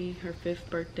party, her 5th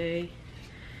birthday.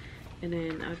 And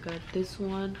then I got this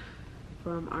one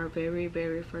from our very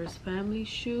first family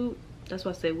shoot. That's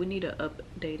why I said we need an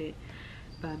updated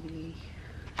family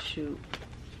shoot.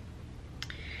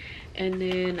 And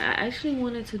then I actually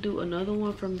wanted to do another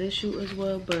one from this shoot as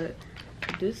well, but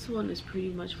this one is pretty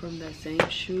much from that same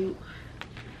shoot.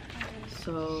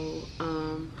 So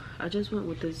I just went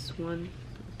with this one.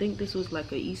 I think this was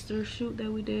like a Easter shoot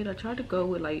that we did. I tried to go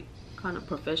with like kind of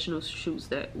professional shoots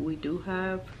that we do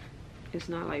have. It's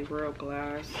not like real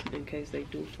glass in case they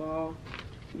do fall.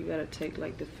 You gotta take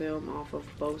like the film off of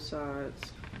both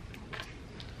sides.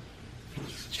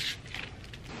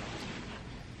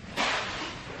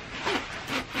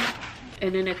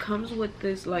 And then it comes with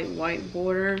this like white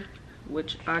border,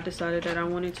 which I decided that I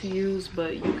wanted to use,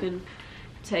 but you can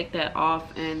take that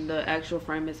off and the actual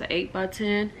frame is an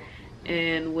 8x10.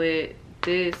 And with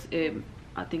this,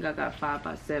 I think I got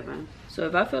 5x7. So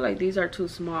if I feel like these are too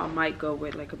small, I might go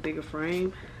with like a bigger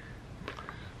frame.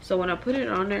 So when I put it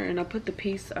on there and I put the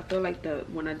piece, I feel like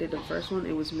when I did the first one,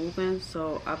 it was moving.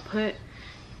 So I put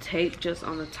tape just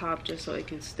on the top just so it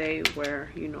can stay where,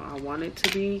 you know, I want it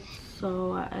to be.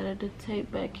 So I added the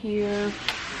tape back here.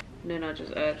 And then I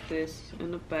just add this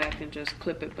in the back and just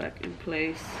clip it back in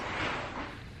place.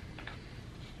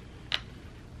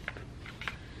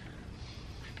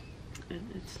 And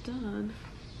it's done.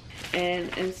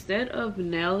 And instead of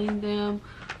nailing them,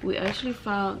 we actually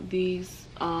found these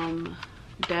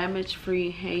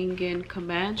damage-free hanging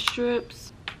command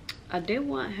strips. I did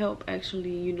want help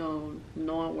actually, you know,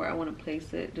 knowing where I want to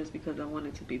place it, just because I want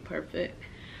it to be perfect.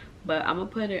 But I'm gonna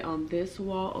put it on this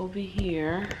wall over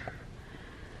here.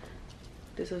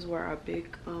 This is where our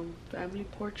big family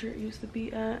portrait used to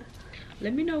be at.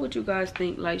 Let me know what you guys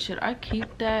think. Like, should I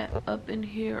keep that up in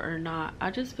here or not? I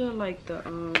just feel like the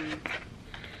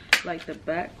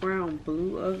background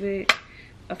blue of it,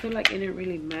 I feel like it didn't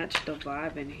really match the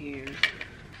vibe in here.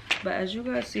 But as you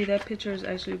guys see, that picture is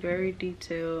actually very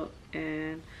detailed,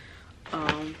 and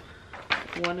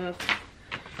one of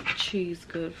Chi's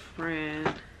good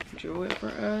friend drew it for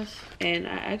us. And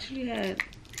I actually had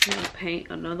to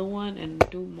paint another one and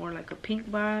do more like a pink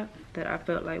vibe that I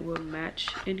felt like would match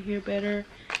in here better.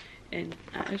 And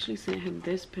I actually sent him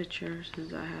this picture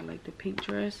since I had like the pink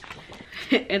dress.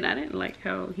 And I didn't like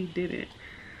how he did it.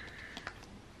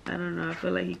 I don't know, I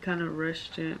feel like he kind of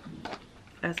rushed it.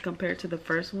 As compared to the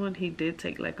first one, he did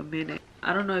take like a minute.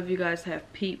 I don't know if you guys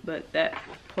have peeped, but that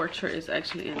portrait is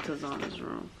actually in Tizana's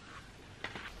room.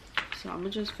 So I'm gonna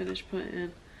just finish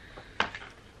putting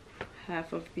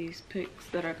half of these pics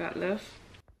that I got left.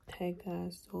 Hey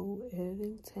guys, so Ed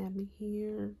and Tammy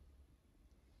here.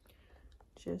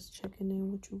 Just checking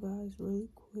in with you guys really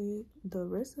quick. The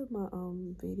rest of my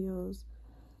videos,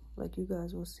 like you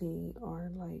guys will see,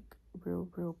 are like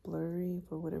real blurry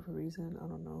for whatever reason. I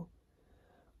don't know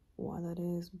why that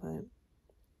is, but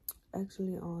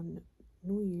actually on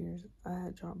New Year's I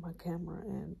had dropped my camera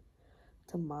and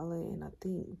tamale, and I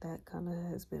think that kind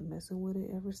of has been messing with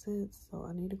it ever since. So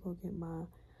I need to go get my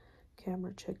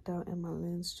camera checked out and my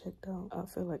lens checked out. I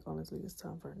feel like honestly it's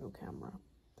time for a new camera.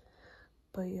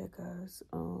 But yeah, guys,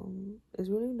 there's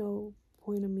really no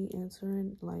point in me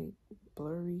answering like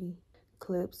blurry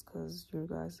clips because you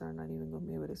guys are not even gonna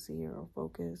be able to see or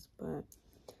focus. But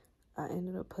I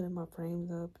ended up putting my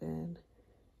frames up and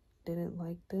didn't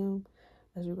like them.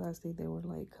 As you guys see, they were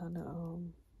like kind of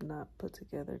not put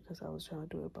together because I was trying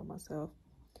to do it by myself.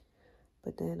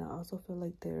 But then I also feel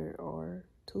like they are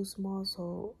too small,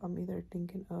 so I'm either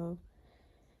thinking of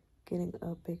getting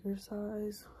a bigger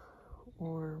size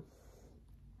or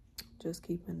just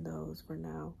keeping those for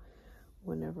now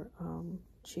whenever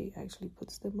she actually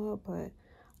puts them up. But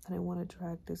I didn't want to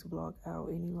drag this vlog out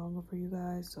any longer for you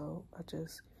guys, so I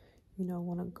just, you know,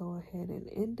 want to go ahead and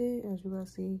end it. As you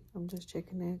guys see, I'm just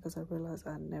checking in because I realized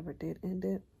I never did end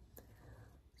it.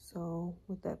 So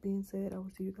with that being said, I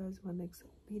will see you guys in my next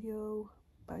video.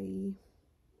 Bye.